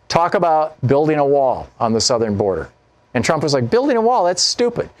 Talk about building a wall on the southern border. And Trump was like, building a wall, that's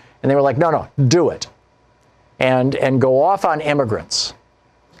stupid. And they were like, no, do it. And go off on immigrants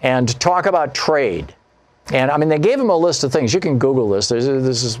and talk about trade. And I mean, they gave him a list of things. You can Google this.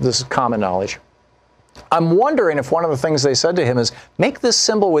 This is common knowledge. I'm wondering if one of the things they said to him is, make this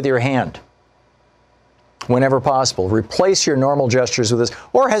symbol with your hand whenever possible. Replace your normal gestures with this.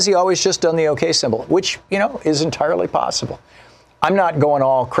 Or has he always just done the OK symbol, which, is entirely possible. I'm not going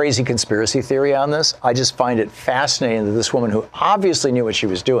all crazy conspiracy theory on this. I just find it fascinating that this woman, who obviously knew what she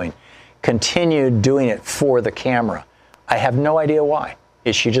was doing, continued doing it for the camera. I have no idea why.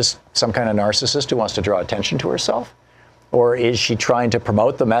 Is she just some kind of narcissist who wants to draw attention to herself? Or is she trying to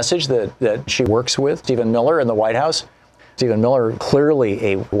promote the message that she works with Stephen Miller in the White House? Stephen Miller, clearly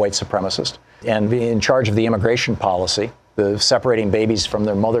a white supremacist, and in charge of the immigration policy, the separating babies from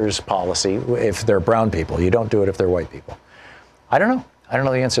their mothers policy, if they're brown people. You don't do it if they're white people. I don't know. I don't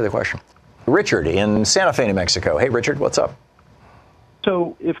know the answer to the question. Richard in Santa Fe, New Mexico. Hey, Richard, what's up?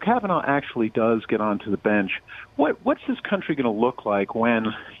 So if Kavanaugh actually does get onto the bench, what's this country going to look like when,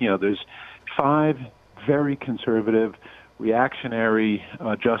 there's 5 very conservative, reactionary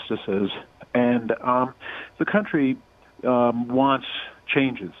justices, and the country wants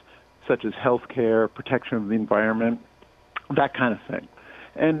changes, such as health care, protection of the environment, that kind of thing.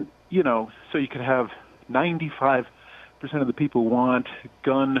 And, so you could have 95% of the people want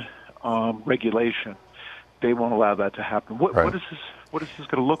gun regulation. They won't allow that to happen. What is this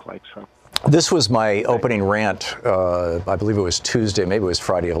going to look like, sir? This was my opening rant, I believe it was Tuesday, maybe it was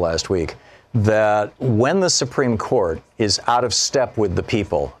Friday of last week, that when the Supreme Court is out of step with the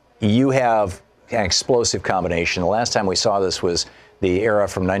people, you have an explosive combination. The last time we saw this was the era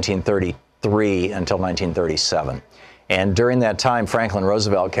from 1933 until 1937. And during that time, Franklin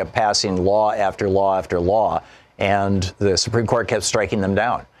Roosevelt kept passing law after law after law, and the Supreme Court kept striking them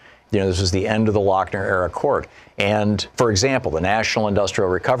down. This was the end of the Lochner-era court. And, for example, the National Industrial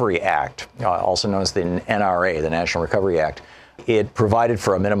Recovery Act, also known as the NRA, the National Recovery Act, it provided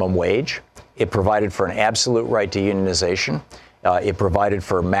for a minimum wage. It provided for an absolute right to unionization. It provided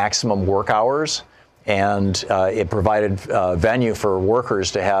for maximum work hours. And it provided venue for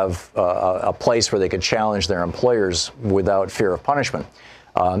workers to have a place where they could challenge their employers without fear of punishment.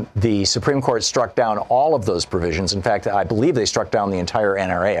 The Supreme Court struck down all of those provisions. In fact, I believe they struck down the entire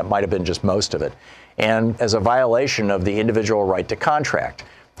NRA. It might have been just most of it. And as a violation of the individual right to contract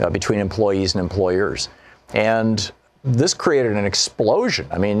between employees and employers. And this created an explosion.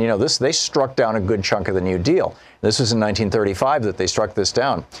 I mean, they struck down a good chunk of the New Deal. This was in 1935 that they struck this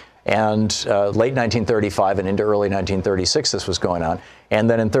down. And late 1935 and into early 1936, this was going on. And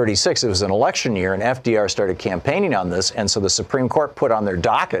then in 36, it was an election year, and FDR started campaigning on this. And so the Supreme Court put on their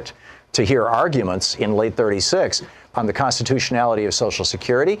docket to hear arguments in late 36 on the constitutionality of Social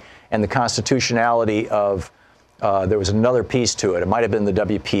Security and the constitutionality of, there was another piece to it. It might have been the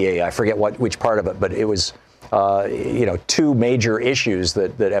WPA. I forget which part of it, but it was, 2 major issues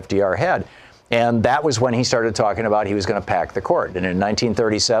that FDR had. And that was when he started talking about he was going to pack the court. And in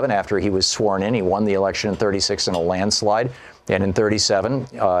 1937, after he was sworn in, he won the election in 36 in a landslide. And in 37,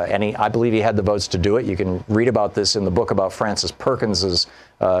 I believe he had the votes to do it. You can read about this in the book about Frances Perkins's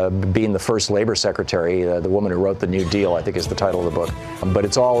being the first labor secretary, the woman who wrote the New Deal, I think is the title of the book. But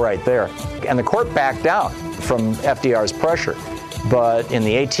it's all right there. And the court backed down from FDR's pressure. But in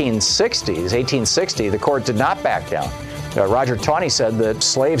the 1860, the court did not back down. Roger Taney said that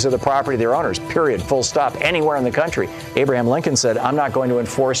slaves are the property of their owners, period, full stop, anywhere in the country. Abraham Lincoln said, I'm not going to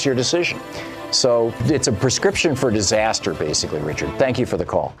enforce your decision. So it's a prescription for disaster, basically, Richard. Thank you for the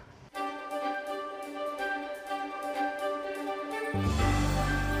call.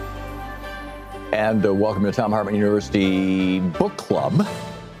 And welcome to Thom Hartmann University Book Club.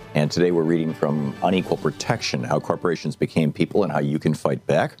 And today we're reading from Unequal Protection, How Corporations Became People and How You Can Fight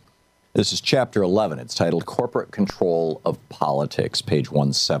Back. This is Chapter 11. It's titled Corporate Control of Politics, page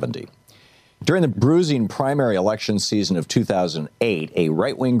 170. During the bruising primary election season of 2008, a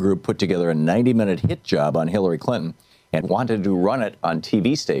right-wing group put together a 90-minute hit job on Hillary Clinton and wanted to run it on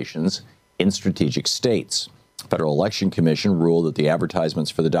TV stations in strategic states. The Federal Election Commission ruled that the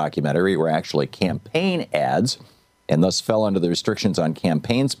advertisements for the documentary were actually campaign ads and thus fell under the restrictions on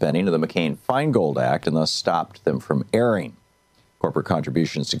campaign spending of the McCain-Feingold Act and thus stopped them from airing. Corporate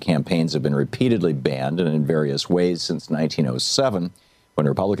contributions to campaigns have been repeatedly banned and in various ways since 1907, when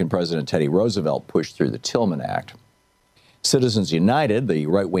Republican President Teddy Roosevelt pushed through the Tillman Act. Citizens United, the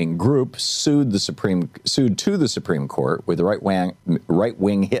right-wing group, sued to the Supreme Court with the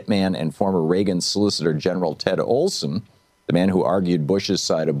right-wing hitman and former Reagan Solicitor General Ted Olson, the man who argued Bush's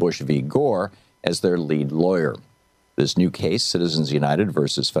side of Bush v. Gore, as their lead lawyer. This new case, Citizens United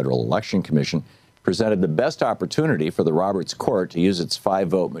versus Federal Election Commission, presented the best opportunity for the Roberts Court to use its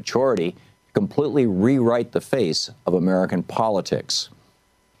 5-vote majority to completely rewrite the face of American politics,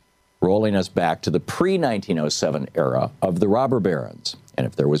 rolling us back to the pre-1907 era of the robber barons. And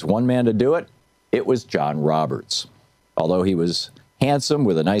if there was one man to do it, it was John Roberts. Although he was handsome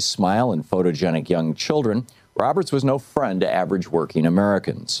with a nice smile and photogenic young children, Roberts was no friend to average working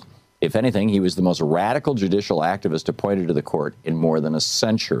Americans. If anything, he was the most radical judicial activist appointed to the court in more than a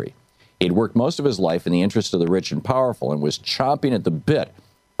century. He'd worked most of his life in the interest of the rich and powerful and was chomping at the bit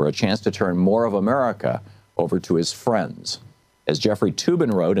for a chance to turn more of America over to his friends. As Jeffrey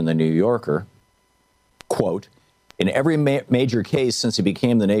Toobin wrote in The New Yorker, quote, in every major case since he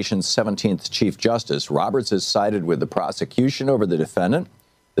became the nation's 17th Chief Justice, Roberts has sided with the prosecution over the defendant,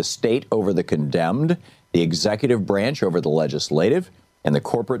 the state over the condemned, the executive branch over the legislative, and the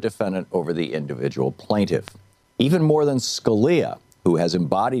corporate defendant over the individual plaintiff. Even more than Scalia, who has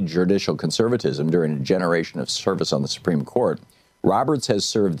embodied judicial conservatism during a generation of service on the Supreme Court, Roberts has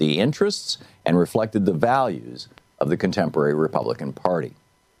served the interests and reflected the values of the contemporary Republican Party.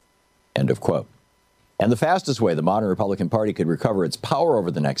 End of quote. And the fastest way the modern Republican Party could recover its power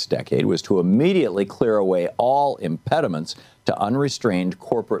over the next decade was to immediately clear away all impediments to unrestrained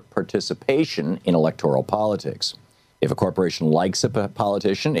corporate participation in electoral politics. If a corporation likes a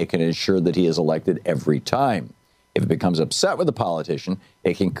politician, it can ensure that he is elected every time. If it becomes upset with a politician,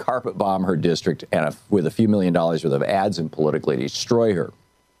 it can carpet bomb her district and with a few $1 million worth of ads and politically destroy her.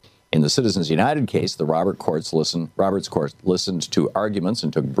 In the Citizens United case, the Roberts Court listened to arguments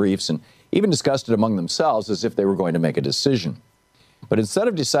and took briefs and even discussed it among themselves as if they were going to make a decision. But instead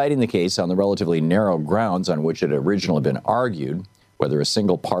of deciding the case on the relatively narrow grounds on which it had originally been argued, whether a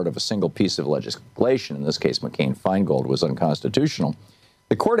single part of a single piece of legislation, in this case McCain-Feingold, was unconstitutional,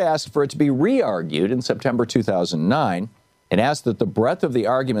 the court asked for it to be re-argued in September 2009 and asked that the breadth of the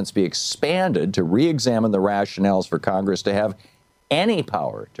arguments be expanded to re-examine the rationales for Congress to have any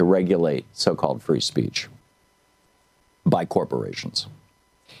power to regulate so-called free speech by corporations.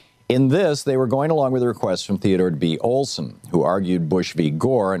 In this, they were going along with a request from Theodore B. Olson, who argued Bush v.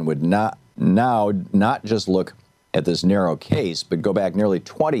 Gore and would not just look at this narrow case, but go back nearly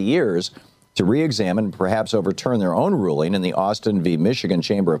 20 years to re-examine and perhaps overturn their own ruling in the Austin v. Michigan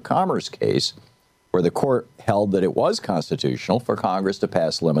Chamber of Commerce case, where the court held that it was constitutional for Congress to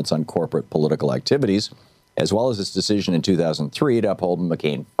pass limits on corporate political activities, as well as its decision in 2003 to uphold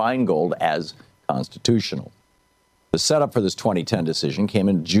McCain-Feingold as constitutional. The setup for this 2010 decision came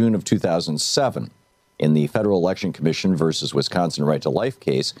in June of 2007 in the Federal Election Commission versus Wisconsin Right to Life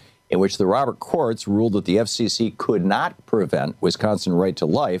case, in which the Robert courts ruled that the FCC could not prevent Wisconsin Right to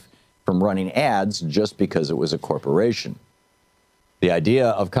Life from running ads just because it was a corporation. The idea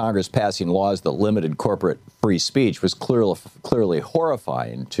of Congress passing laws that limited corporate free speech was clearly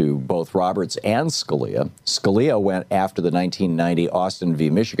horrifying to both Roberts and Scalia. Scalia went after the 1990 Austin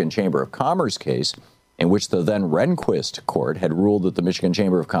v. Michigan Chamber of Commerce case, in which the then Rehnquist court had ruled that the Michigan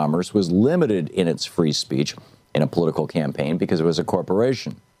Chamber of Commerce was limited in its free speech in a political campaign because it was a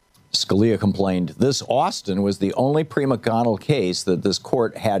corporation. Scalia complained this Austin was the only pre-McConnell case that this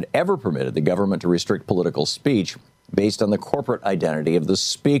court had ever permitted the government to restrict political speech based on the corporate identity of the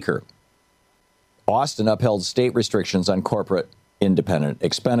speaker. Austin upheld state restrictions on corporate independent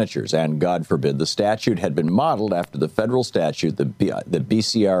expenditures, and God forbid the statute had been modeled after the federal statute that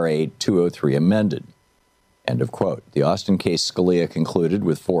BCRA 203 amended. End of quote. The Austin case, Scalia concluded,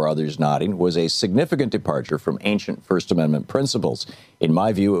 with 4 others nodding, was a significant departure from ancient First Amendment principles. In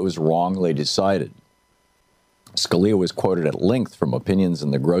my view, it was wrongly decided. Scalia was quoted at length from opinions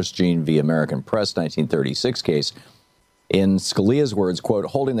in the Grosjean v. American Press 1936 case. In Scalia's words, quote,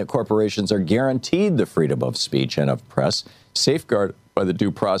 holding that corporations are guaranteed the freedom of speech and of press, safeguarded by the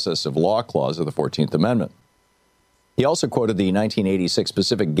due process of law clause of the 14th Amendment. He also quoted the 1986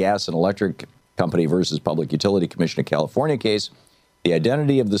 Pacific Gas and Electric Company versus Public Utility Commission of California case. The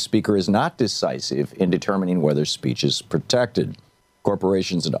identity of the speaker is not decisive in determining whether speech is protected.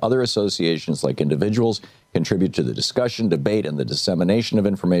 Corporations and other associations, like individuals, contribute to the discussion, debate, and the dissemination of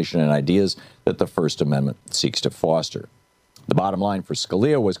information and ideas that the First Amendment seeks to foster. The bottom line for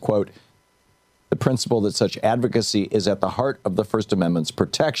Scalia was, quote, the principle that such advocacy is at the heart of the First Amendment's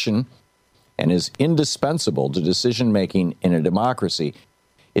protection and is indispensable to decision-making in a democracy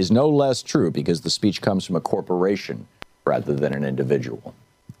is no less true because the speech comes from a corporation rather than an individual.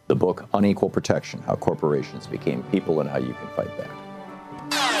 The book, Unequal Protection, How Corporations Became People and How You Can Fight Back.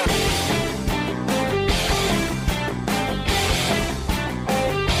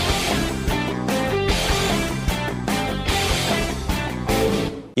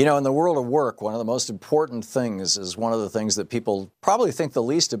 You know, in the world of work, one of the most important things is one of the things that people probably think the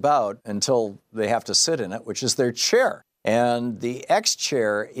least about until they have to sit in it, which is their chair. And the X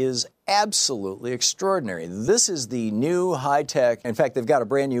chair is absolutely extraordinary. This is the new high-tech. In fact, they've got a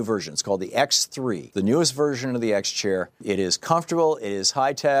brand new version. It's called the X3, the newest version of the X chair. It is comfortable, it is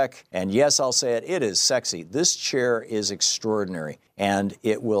high-tech, and yes, I'll say it, it is sexy. This chair is extraordinary, and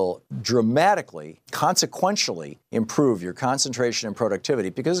it will dramatically, consequentially improve your concentration and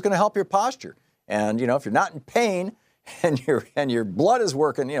productivity because it's going to help your posture. And, you know, if you're not in pain and your blood is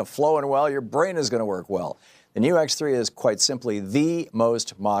working, you know, flowing well, your brain is going to work well. The new X3 is quite simply the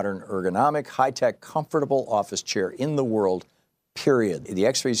most modern, ergonomic, high-tech, comfortable office chair in the world, period. The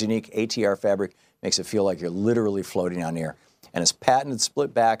X3's unique ATR fabric makes it feel like you're literally floating on air. And its patented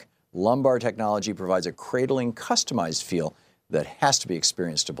split-back lumbar technology provides a cradling, customized feel that has to be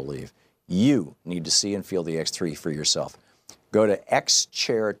experienced to believe. You need to see and feel the X3 for yourself. Go to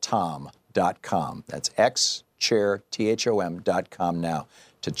xchairthom.com. That's xchairthom.com now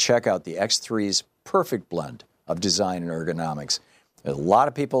to check out the X3's perfect blend of design and ergonomics. There's a lot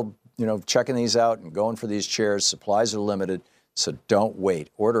of people, you know, checking these out and going for these chairs. Supplies are limited, so don't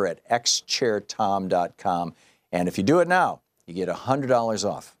wait. Order at xchairthom.com, and if you do it now, you get $100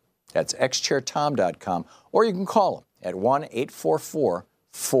 off. That's xchairthom.com, or you can call them at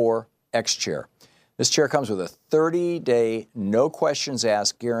 1-844-4XChair. This chair comes with a 30-day, no questions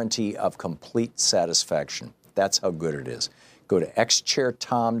asked guarantee of complete satisfaction. That's how good it is. Go to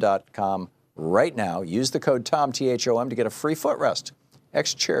xchairthom.com right now. Use the code TOM, T-H-O-M, to get a free footrest.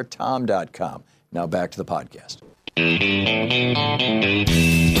 xchairthom.com. Now back to the podcast.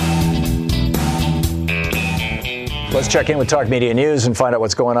 Let's check in with Talk Media News and find out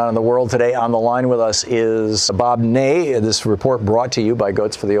what's going on in the world today. On the line with us is Bob Ney. This report brought to you by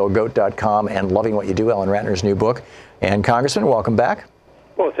goatsfortheoldgoat.com and Loving What You Do, Ellen Ratner's new book. And Congressman, welcome back.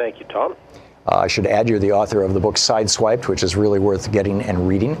 Well, thank you, Tom. I should add you're the author of the book Sideswiped, which is really worth getting and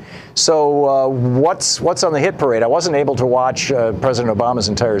reading. So what's on the hit parade? I wasn't able to watch President Obama's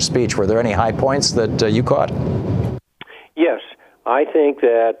entire speech. Were there any high points that you caught? Yes. I think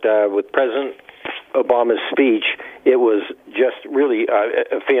that with President Obama's speech, it was just really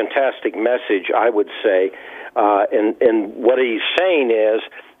a fantastic message, I would say. And what he's saying is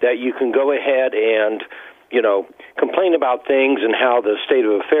that you can go ahead and, you know, complain about things and how the state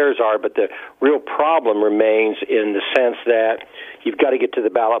of affairs are, but the real problem remains in the sense that you've got to get to the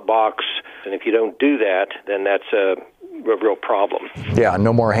ballot box, and if you don't do that, then that's a real problem. Yeah,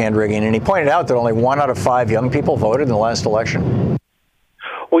 no more hand-wringing. And he pointed out that only 1 out of 5 young people voted in the last election.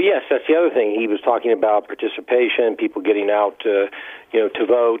 Well, yes, that's the other thing. He was talking about participation, people getting out to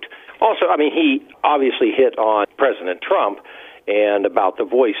vote. Also, I mean, he obviously hit on President Trump and about the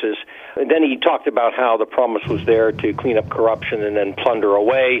voices. And then he talked about how the promise was there to clean up corruption and then plunder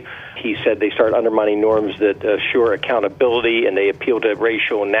away. He said they start undermining norms that assure accountability, and they appeal to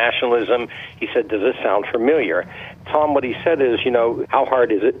racial nationalism. He said, does this sound familiar? Tom, what he said is, you know, how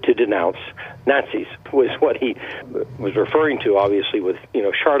hard is it to denounce Nazis, was what he was referring to, obviously, with, you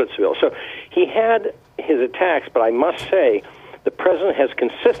know, Charlottesville. So he had his attacks, but I must say the president has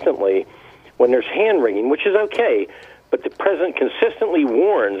consistently, when there's hand-wringing, which is okay, but the president consistently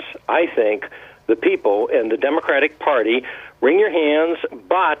warns, I think, the people and the Democratic Party, wring your hands,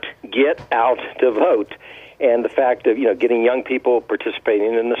 but get out to vote. And the fact of, you know, getting young people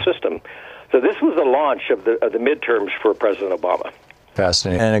participating in the system. So this was the launch of the midterms for President Obama.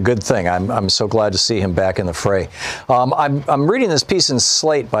 Fascinating, and a good thing. I'm so glad to see him back in the fray. I'm reading this piece in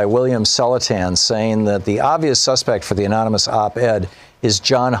Slate by William Selatan saying that the obvious suspect for the anonymous op-ed is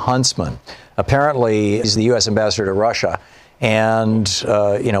Jon Huntsman. Apparently, he's the U.S. ambassador to Russia, and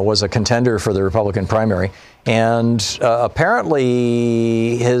was a contender for the Republican primary. And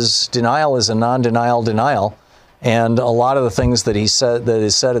apparently, his denial is a non-denial denial. And a lot of the things that is said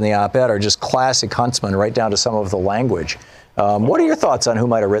in the op-ed are just classic Huntsman, right down to some of the language. What are your thoughts on who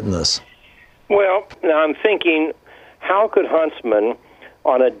might have written this? Well, now I'm thinking, how could Huntsman,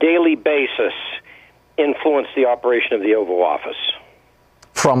 on a daily basis, influence the operation of the Oval Office?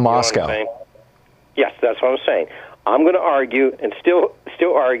 From Moscow. Yes, that's what I'm saying. I'm going to argue and still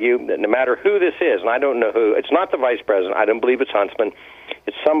argue that no matter who this is, and I don't know who, it's not the vice president, I don't believe it's Huntsman,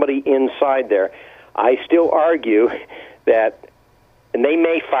 it's somebody inside there. I still argue that, and they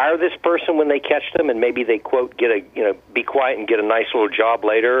may fire this person when they catch them, and maybe they, quote, be quiet and get a nice little job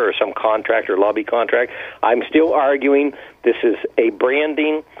later, or some contract or lobby contract. I'm still arguing this is a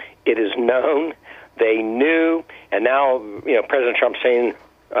branding. It is known. They knew, and now, President Trump saying,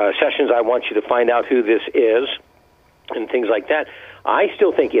 Sessions, I want you to find out who this is, and things like that. I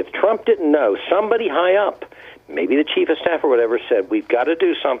still think if Trump didn't know, somebody high up, maybe the chief of staff or whatever, said, we've got to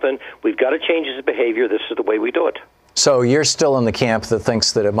do something, we've got to change his behavior, this is the way we do it. So you're still in the camp that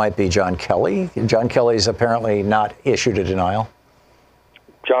thinks that it might be John Kelly? John Kelly's apparently not issued a denial.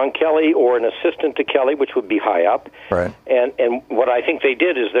 John Kelly or an assistant to Kelly, which would be high up. Right. And what I think they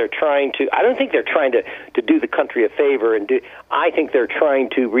did is they're trying to, I don't think they're trying to do the country a favor, I think they're trying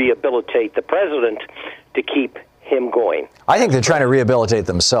to rehabilitate the president to keep him going. I think they're trying to rehabilitate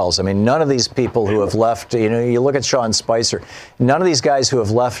themselves. I mean, none of these people who have left, you look at Sean Spicer, none of these guys who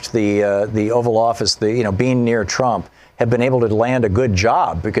have left the Oval Office, being near Trump, have been able to land a good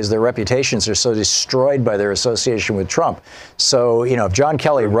job because their reputations are so destroyed by their association with Trump. So, if John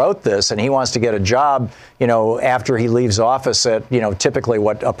Kelly wrote this and he wants to get a job, after he leaves office at, typically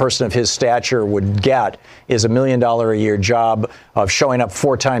what a person of his stature would get is $1 million a year job of showing up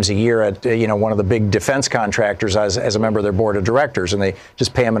 4 times a year at, one of the big defense contractors as a member of their board of directors, and they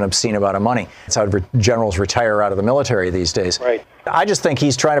just pay him an obscene amount of money. That's how generals retire out of the military these days. Right. I just think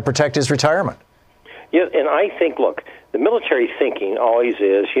he's trying to protect his retirement. Yeah, and I think, look, the military thinking always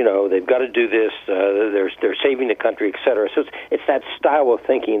is, they've got to do this, they're saving the country, et cetera. So it's that style of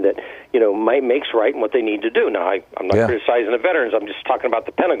thinking that, makes right and what they need to do. Now, I'm not criticizing the veterans. I'm just talking about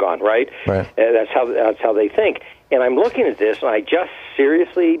the Pentagon, right? Right. That's how they think. And I'm looking at this, and I just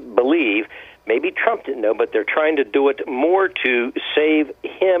seriously believe, maybe Trump didn't know, but they're trying to do it more to save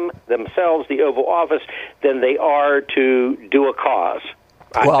themselves, the Oval Office, than they are to do a cause.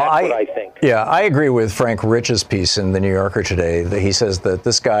 That's what I think. Yeah, I agree with Frank Rich's piece in The New Yorker today. That he says that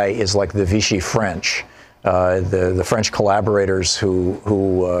this guy is like the Vichy French, the French collaborators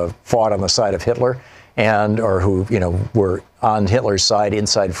who fought on the side of Hitler or who were on Hitler's side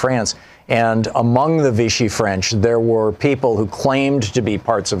inside France. And among the Vichy French, there were people who claimed to be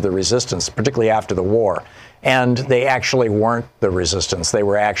parts of the resistance, particularly after the war. And they actually weren't the resistance. They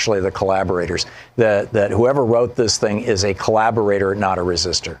were actually the collaborators. That whoever wrote this thing is a collaborator, not a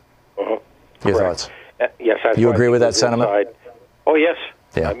resistor. Your thoughts? Yes. You agree with that sentiment? Oh, yes.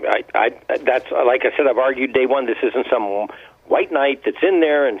 Yeah. That's, like I said, I've argued day one, this isn't some white knight that's in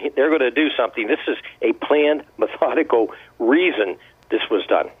there and they're going to do something. This is a planned, methodical reason this was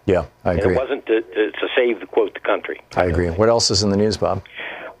done. Yeah, I agree. And it wasn't to save, quote, the country. I agree. What else is in the news, Bob?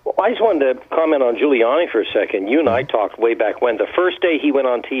 Well, I just wanted to comment on Giuliani for a second. You and I talked way back when. The first day he went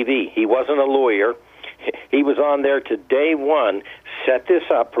on TV, he wasn't a lawyer. He was on there to day one, set this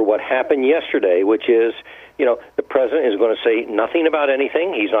up for what happened yesterday, which is, the president is going to say nothing about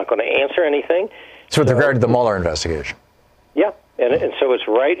anything. He's not going to answer anything. So with regard to the Mueller investigation? Yeah, and so it's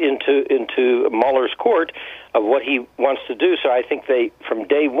right into Mueller's court of what he wants to do. So I think from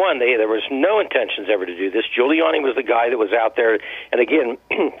day one, there was no intentions ever to do this. Giuliani was the guy that was out there. And again,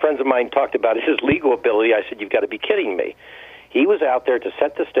 friends of mine talked about his legal ability. I said, you've got to be kidding me. He was out there to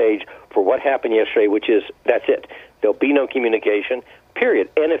set the stage for what happened yesterday, which is, that's it. There'll be no communication, period.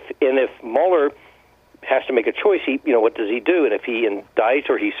 And if Mueller has to make a choice, what does he do? And if he indicts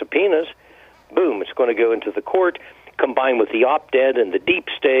or he subpoenas, boom, it's going to go into the court, combined with the op-ed and the deep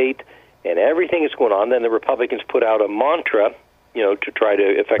state and everything that's going on. Then the Republicans put out a mantra, to try to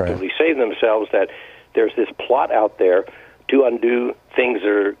effectively save themselves, that there's this plot out there to undo things that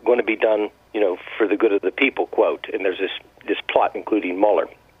are going to be done, for the good of the people, quote. And there's this plot, including Mueller.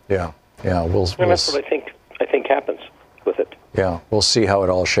 Yeah. And that's what I think happens with it. Yeah, we'll see how it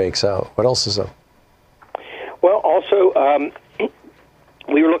all shakes out. What else is up? Well, also,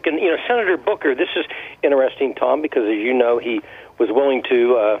 we were looking, Senator Booker, this is interesting, Tom, because as you know, he was willing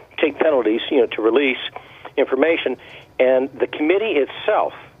to take penalties, to release information. And the committee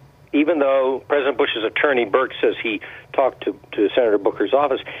itself, even though President Bush's attorney, Burke, says he talked to Senator Booker's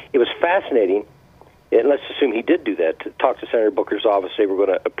office, it was fascinating. And let's assume he did do that, to talk to Senator Booker's office. They were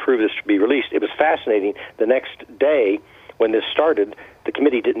going to approve this to be released. It was fascinating. The next day, when this started, the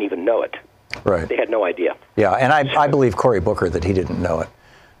committee didn't even know it. Right. They had no idea. Yeah, and I believe Cory Booker that he didn't know it,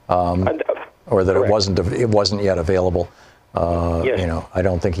 or that it wasn't yet available. Yes. I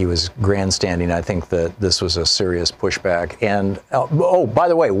don't think he was grandstanding. I think that this was a serious pushback. And by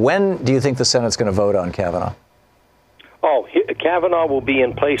the way, when do you think the Senate's going to vote on Kavanaugh? Kavanaugh will be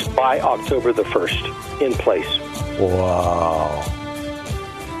in place by October the 1st. In place. Wow.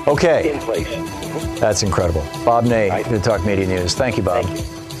 Okay. In place. That's incredible. Bob Ney, Good Talk Media News. Thank you, Bob. Thank you.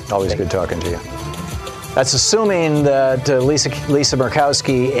 Always good talking to you. That's assuming that Lisa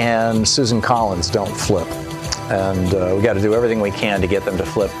Murkowski and Susan Collins don't flip. And we got to do everything we can to get them to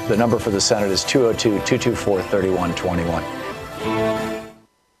flip. The number for the Senate is 202-224-3121.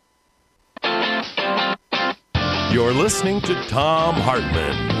 You're listening to Thom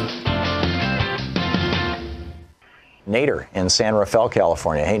Hartmann. Nader in San Rafael,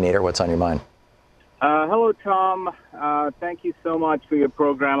 California. Hey, Nader, what's on your mind? Hello, Tom. Thank you so much for your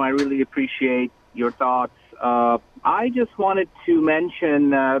program. I really appreciate your thoughts. I just wanted to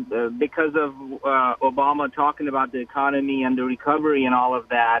mention, because of Obama talking about the economy and the recovery and all of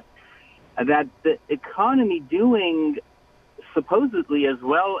that, that the economy doing supposedly as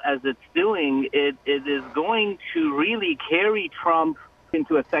well as it's doing, it is going to really carry Trump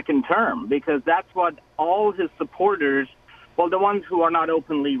into a second term, because that's what all his supporters, well, the ones who are not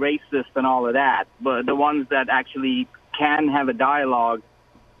openly racist and all of that, but the ones that actually can have a dialogue,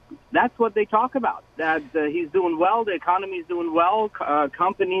 that's what they talk about, that he's doing well, the economy's doing well,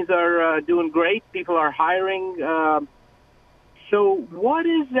 companies are doing great, people are hiring. So what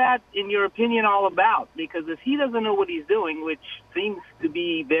is that, in your opinion, all about? Because if he doesn't know what he's doing, which seems to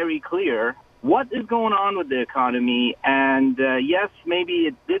be very clear, what is going on with the economy? And yes, maybe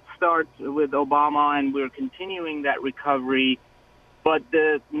it did start with Obama, and we're continuing that recovery. But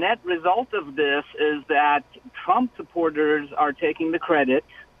the net result of this is that Trump supporters are taking the credit.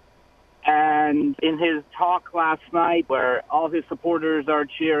 And in his talk last night, where all his supporters are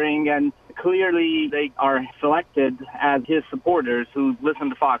cheering, and clearly they are selected as his supporters who listen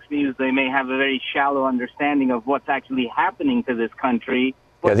to Fox News, they may have a very shallow understanding of what's actually happening to this country.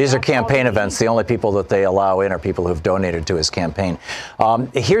 Yeah, these are campaign events. The only people that they allow in are people who've donated to his campaign.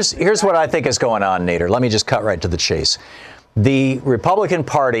 Here's what I think is going on, Nader. Let me just cut right to the chase. The Republican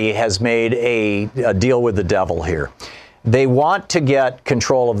Party has made a deal with the devil here. They want to get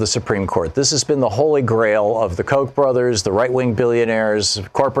control of the Supreme Court. This has been the holy grail of the Koch brothers, the right-wing billionaires,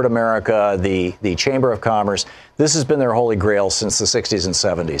 corporate America, the Chamber of Commerce. This has been their holy grail since the 60s and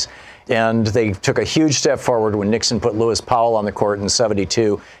 70s. And they took a huge step forward when Nixon put Lewis Powell on the court in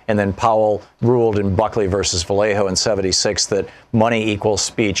 72, and then Powell ruled in Buckley versus Vallejo in 76 that money equals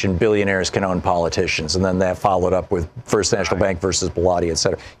speech and billionaires can own politicians. And then that followed up with First National Bank versus Bilotti, et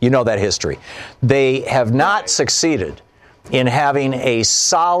cetera. You know that history. They have not succeeded in having a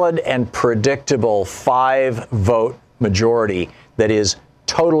solid and predictable 5-vote majority that is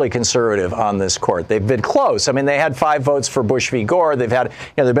totally conservative on this court. They've been close. I mean, they had 5 votes for Bush v. Gore. They've had,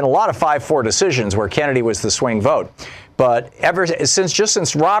 there've been a lot of 5-4 decisions where Kennedy was the swing vote. But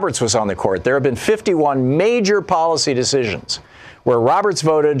since Roberts was on the court, there have been 51 major policy decisions where Roberts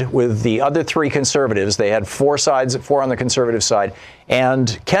voted with the other 3 conservatives. They had 4 on the conservative side.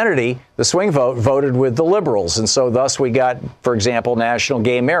 And Kennedy, the swing vote, voted with the liberals. And so thus we got, for example, national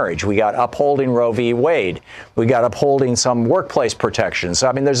gay marriage. We got upholding Roe v. Wade. We got upholding some workplace protections.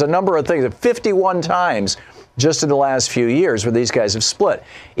 I mean, there's a number of things, 51 times just in the last few years where these guys have split.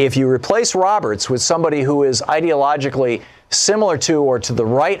 If you replace Roberts with somebody who is ideologically similar to or to the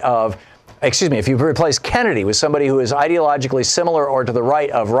right of, if you replace Kennedy with somebody who is ideologically similar or to the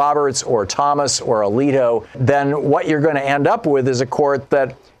right of Roberts or Thomas or Alito, then what you're going to end up with is a court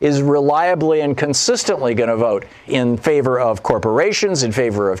that is reliably and consistently going to vote in favor of corporations, in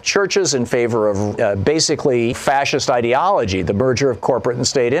favor of churches, in favor of basically fascist ideology, the merger of corporate and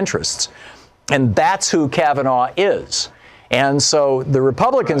state interests. And that's who Kavanaugh is. And so the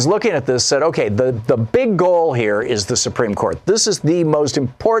Republicans looking at this said, okay, the big goal here is the Supreme Court. This is the most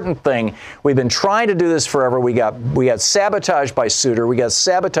important thing. We've been trying to do this forever. We got sabotaged by Souter. We got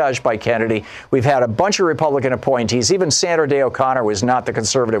sabotaged by Kennedy. We've had a bunch of Republican appointees. Even Sandra Day O'Connor was not the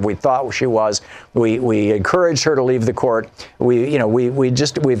conservative we thought she was. We encouraged her to leave the court.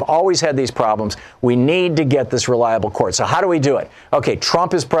 We've always had these problems. We need to get this reliable court. So how do we do it? Okay,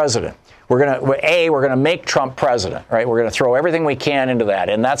 Trump is president. We're going to make Trump president, right? We're going to throw everything we can into that.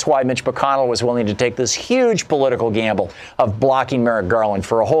 And that's why Mitch McConnell was willing to take this huge political gamble of blocking Merrick Garland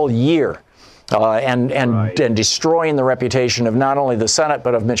for a whole year. And destroying the reputation of not only the Senate,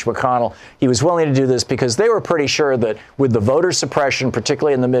 but of Mitch McConnell. He was willing to do this because they were pretty sure that with the voter suppression,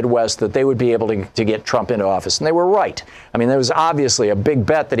 particularly in the Midwest, that they would be able to get Trump into office. And they were right. I mean, there was obviously a big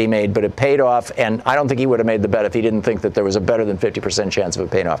bet that he made, but it paid off. And I don't think he would have made the bet if he didn't think that there was a better than 50% chance of it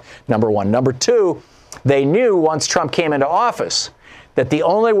paying off. Number one. Number two, they knew once Trump came into office that the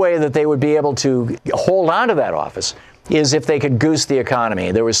only way that they would be able to hold on to that office is if they could goose the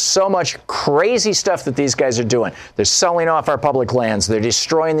economy. There was so much crazy stuff that these guys are doing. They're selling off our public lands. They're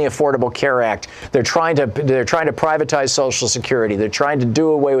destroying the Affordable Care Act. They're trying to privatize Social Security. They're trying to do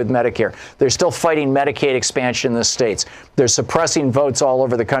away with Medicare. They're still fighting Medicaid expansion in the states. They're suppressing votes all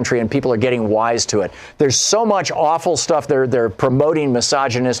over the country, and people are getting wise to it. There's so much awful stuff. They're promoting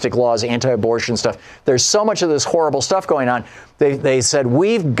misogynistic laws, anti-abortion stuff. There's so much of this horrible stuff going on. They said,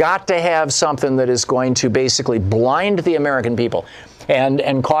 we've got to have something that is going to basically blind the American people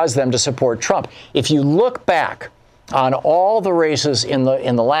and cause them to support Trump. If you look back on all the races in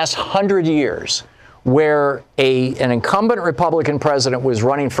the last 100 years where an incumbent Republican president was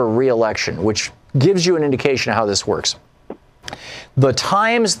running for re-election, which gives you an indication of how this works, the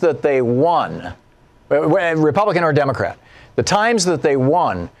times that they won, Republican or Democrat, the times that they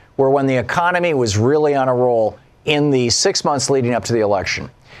won were when the economy was really on a roll in the 6 months leading up to the election.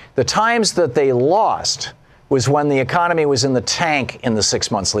 The times that they lost was when the economy was in the tank in the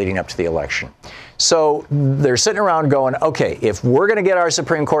 6 months leading up to the election. So they're sitting around going, okay, if we're going to get our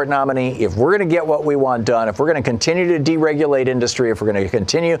Supreme Court nominee, if we're going to get what we want done, if we're going to continue to deregulate industry, if we're going to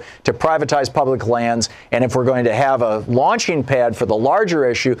continue to privatize public lands, and if we're going to have a launching pad for the larger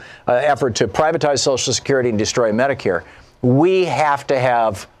issue, effort to privatize Social Security and destroy Medicare, we have to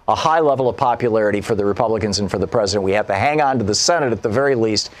have a high level of popularity for the Republicans and for the president. We have to hang on to the Senate at the very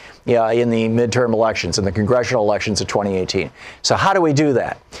least in the midterm elections, in the congressional elections of 2018. So how do we do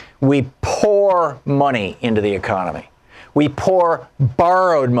that? We pour money into the economy. We pour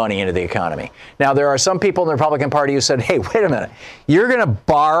borrowed money into the economy. Now, there are some people in the Republican Party who said, hey, wait a minute, you're going to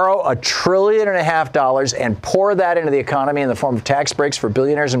borrow $1.5 trillion and pour that into the economy in the form of tax breaks for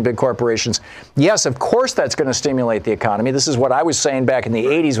billionaires and big corporations. Yes, of course, that's going to stimulate the economy. This is what I was saying back in the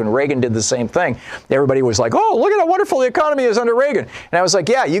 80s when Reagan did the same thing. Everybody was like, oh, look at how wonderful the economy is under Reagan. And I was like,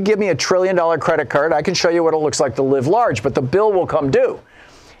 yeah, you give me $1 trillion credit card, I can show you what it looks like to live large, but the bill will come due.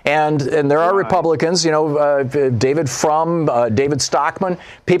 And there are Republicans, David Frum, David Stockman,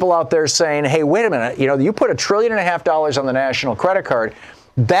 people out there saying, hey, wait a minute, you put $1.5 trillion on the national credit card.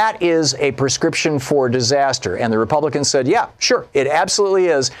 That is a prescription for disaster. And the Republicans said, yeah, sure, it absolutely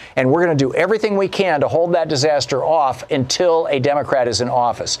is. And we're going to do everything we can to hold that disaster off until a Democrat is in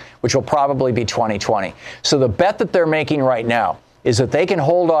office, which will probably be 2020. So the bet that they're making right now is that they can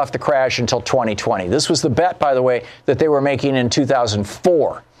hold off the crash until 2020. This was the bet, by the way, that they were making in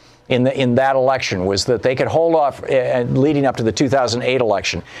 2004. In that election, was that they could hold off leading up to the 2008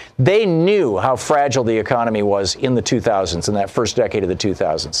 election. They knew how fragile the economy was in the 2000s, in that first decade of the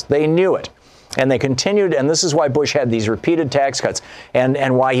 2000s. They knew it. And they continued, and this is why Bush had these repeated tax cuts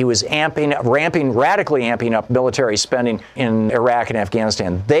and why he was radically amping up military spending in Iraq and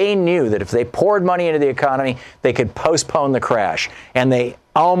Afghanistan. They knew that if they poured money into the economy, they could postpone the crash. And they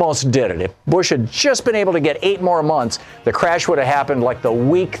almost did it. If Bush had just been able to get 8 more months, the crash would have happened like the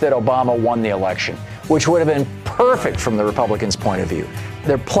week that Obama won the election, which would have been perfect from the Republicans' point of view.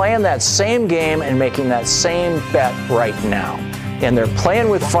 They're playing that same game and making that same bet right now. And they're playing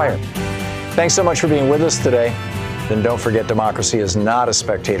with fire. Thanks so much for being with us today. Then don't forget, democracy is not a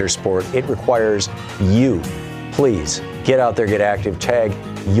spectator sport. It requires you. Please get out there, get active, tag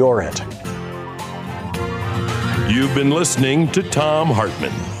You're It. You've been listening to Thom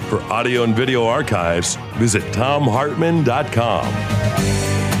Hartmann. For audio and video archives, visit thomhartmann.com.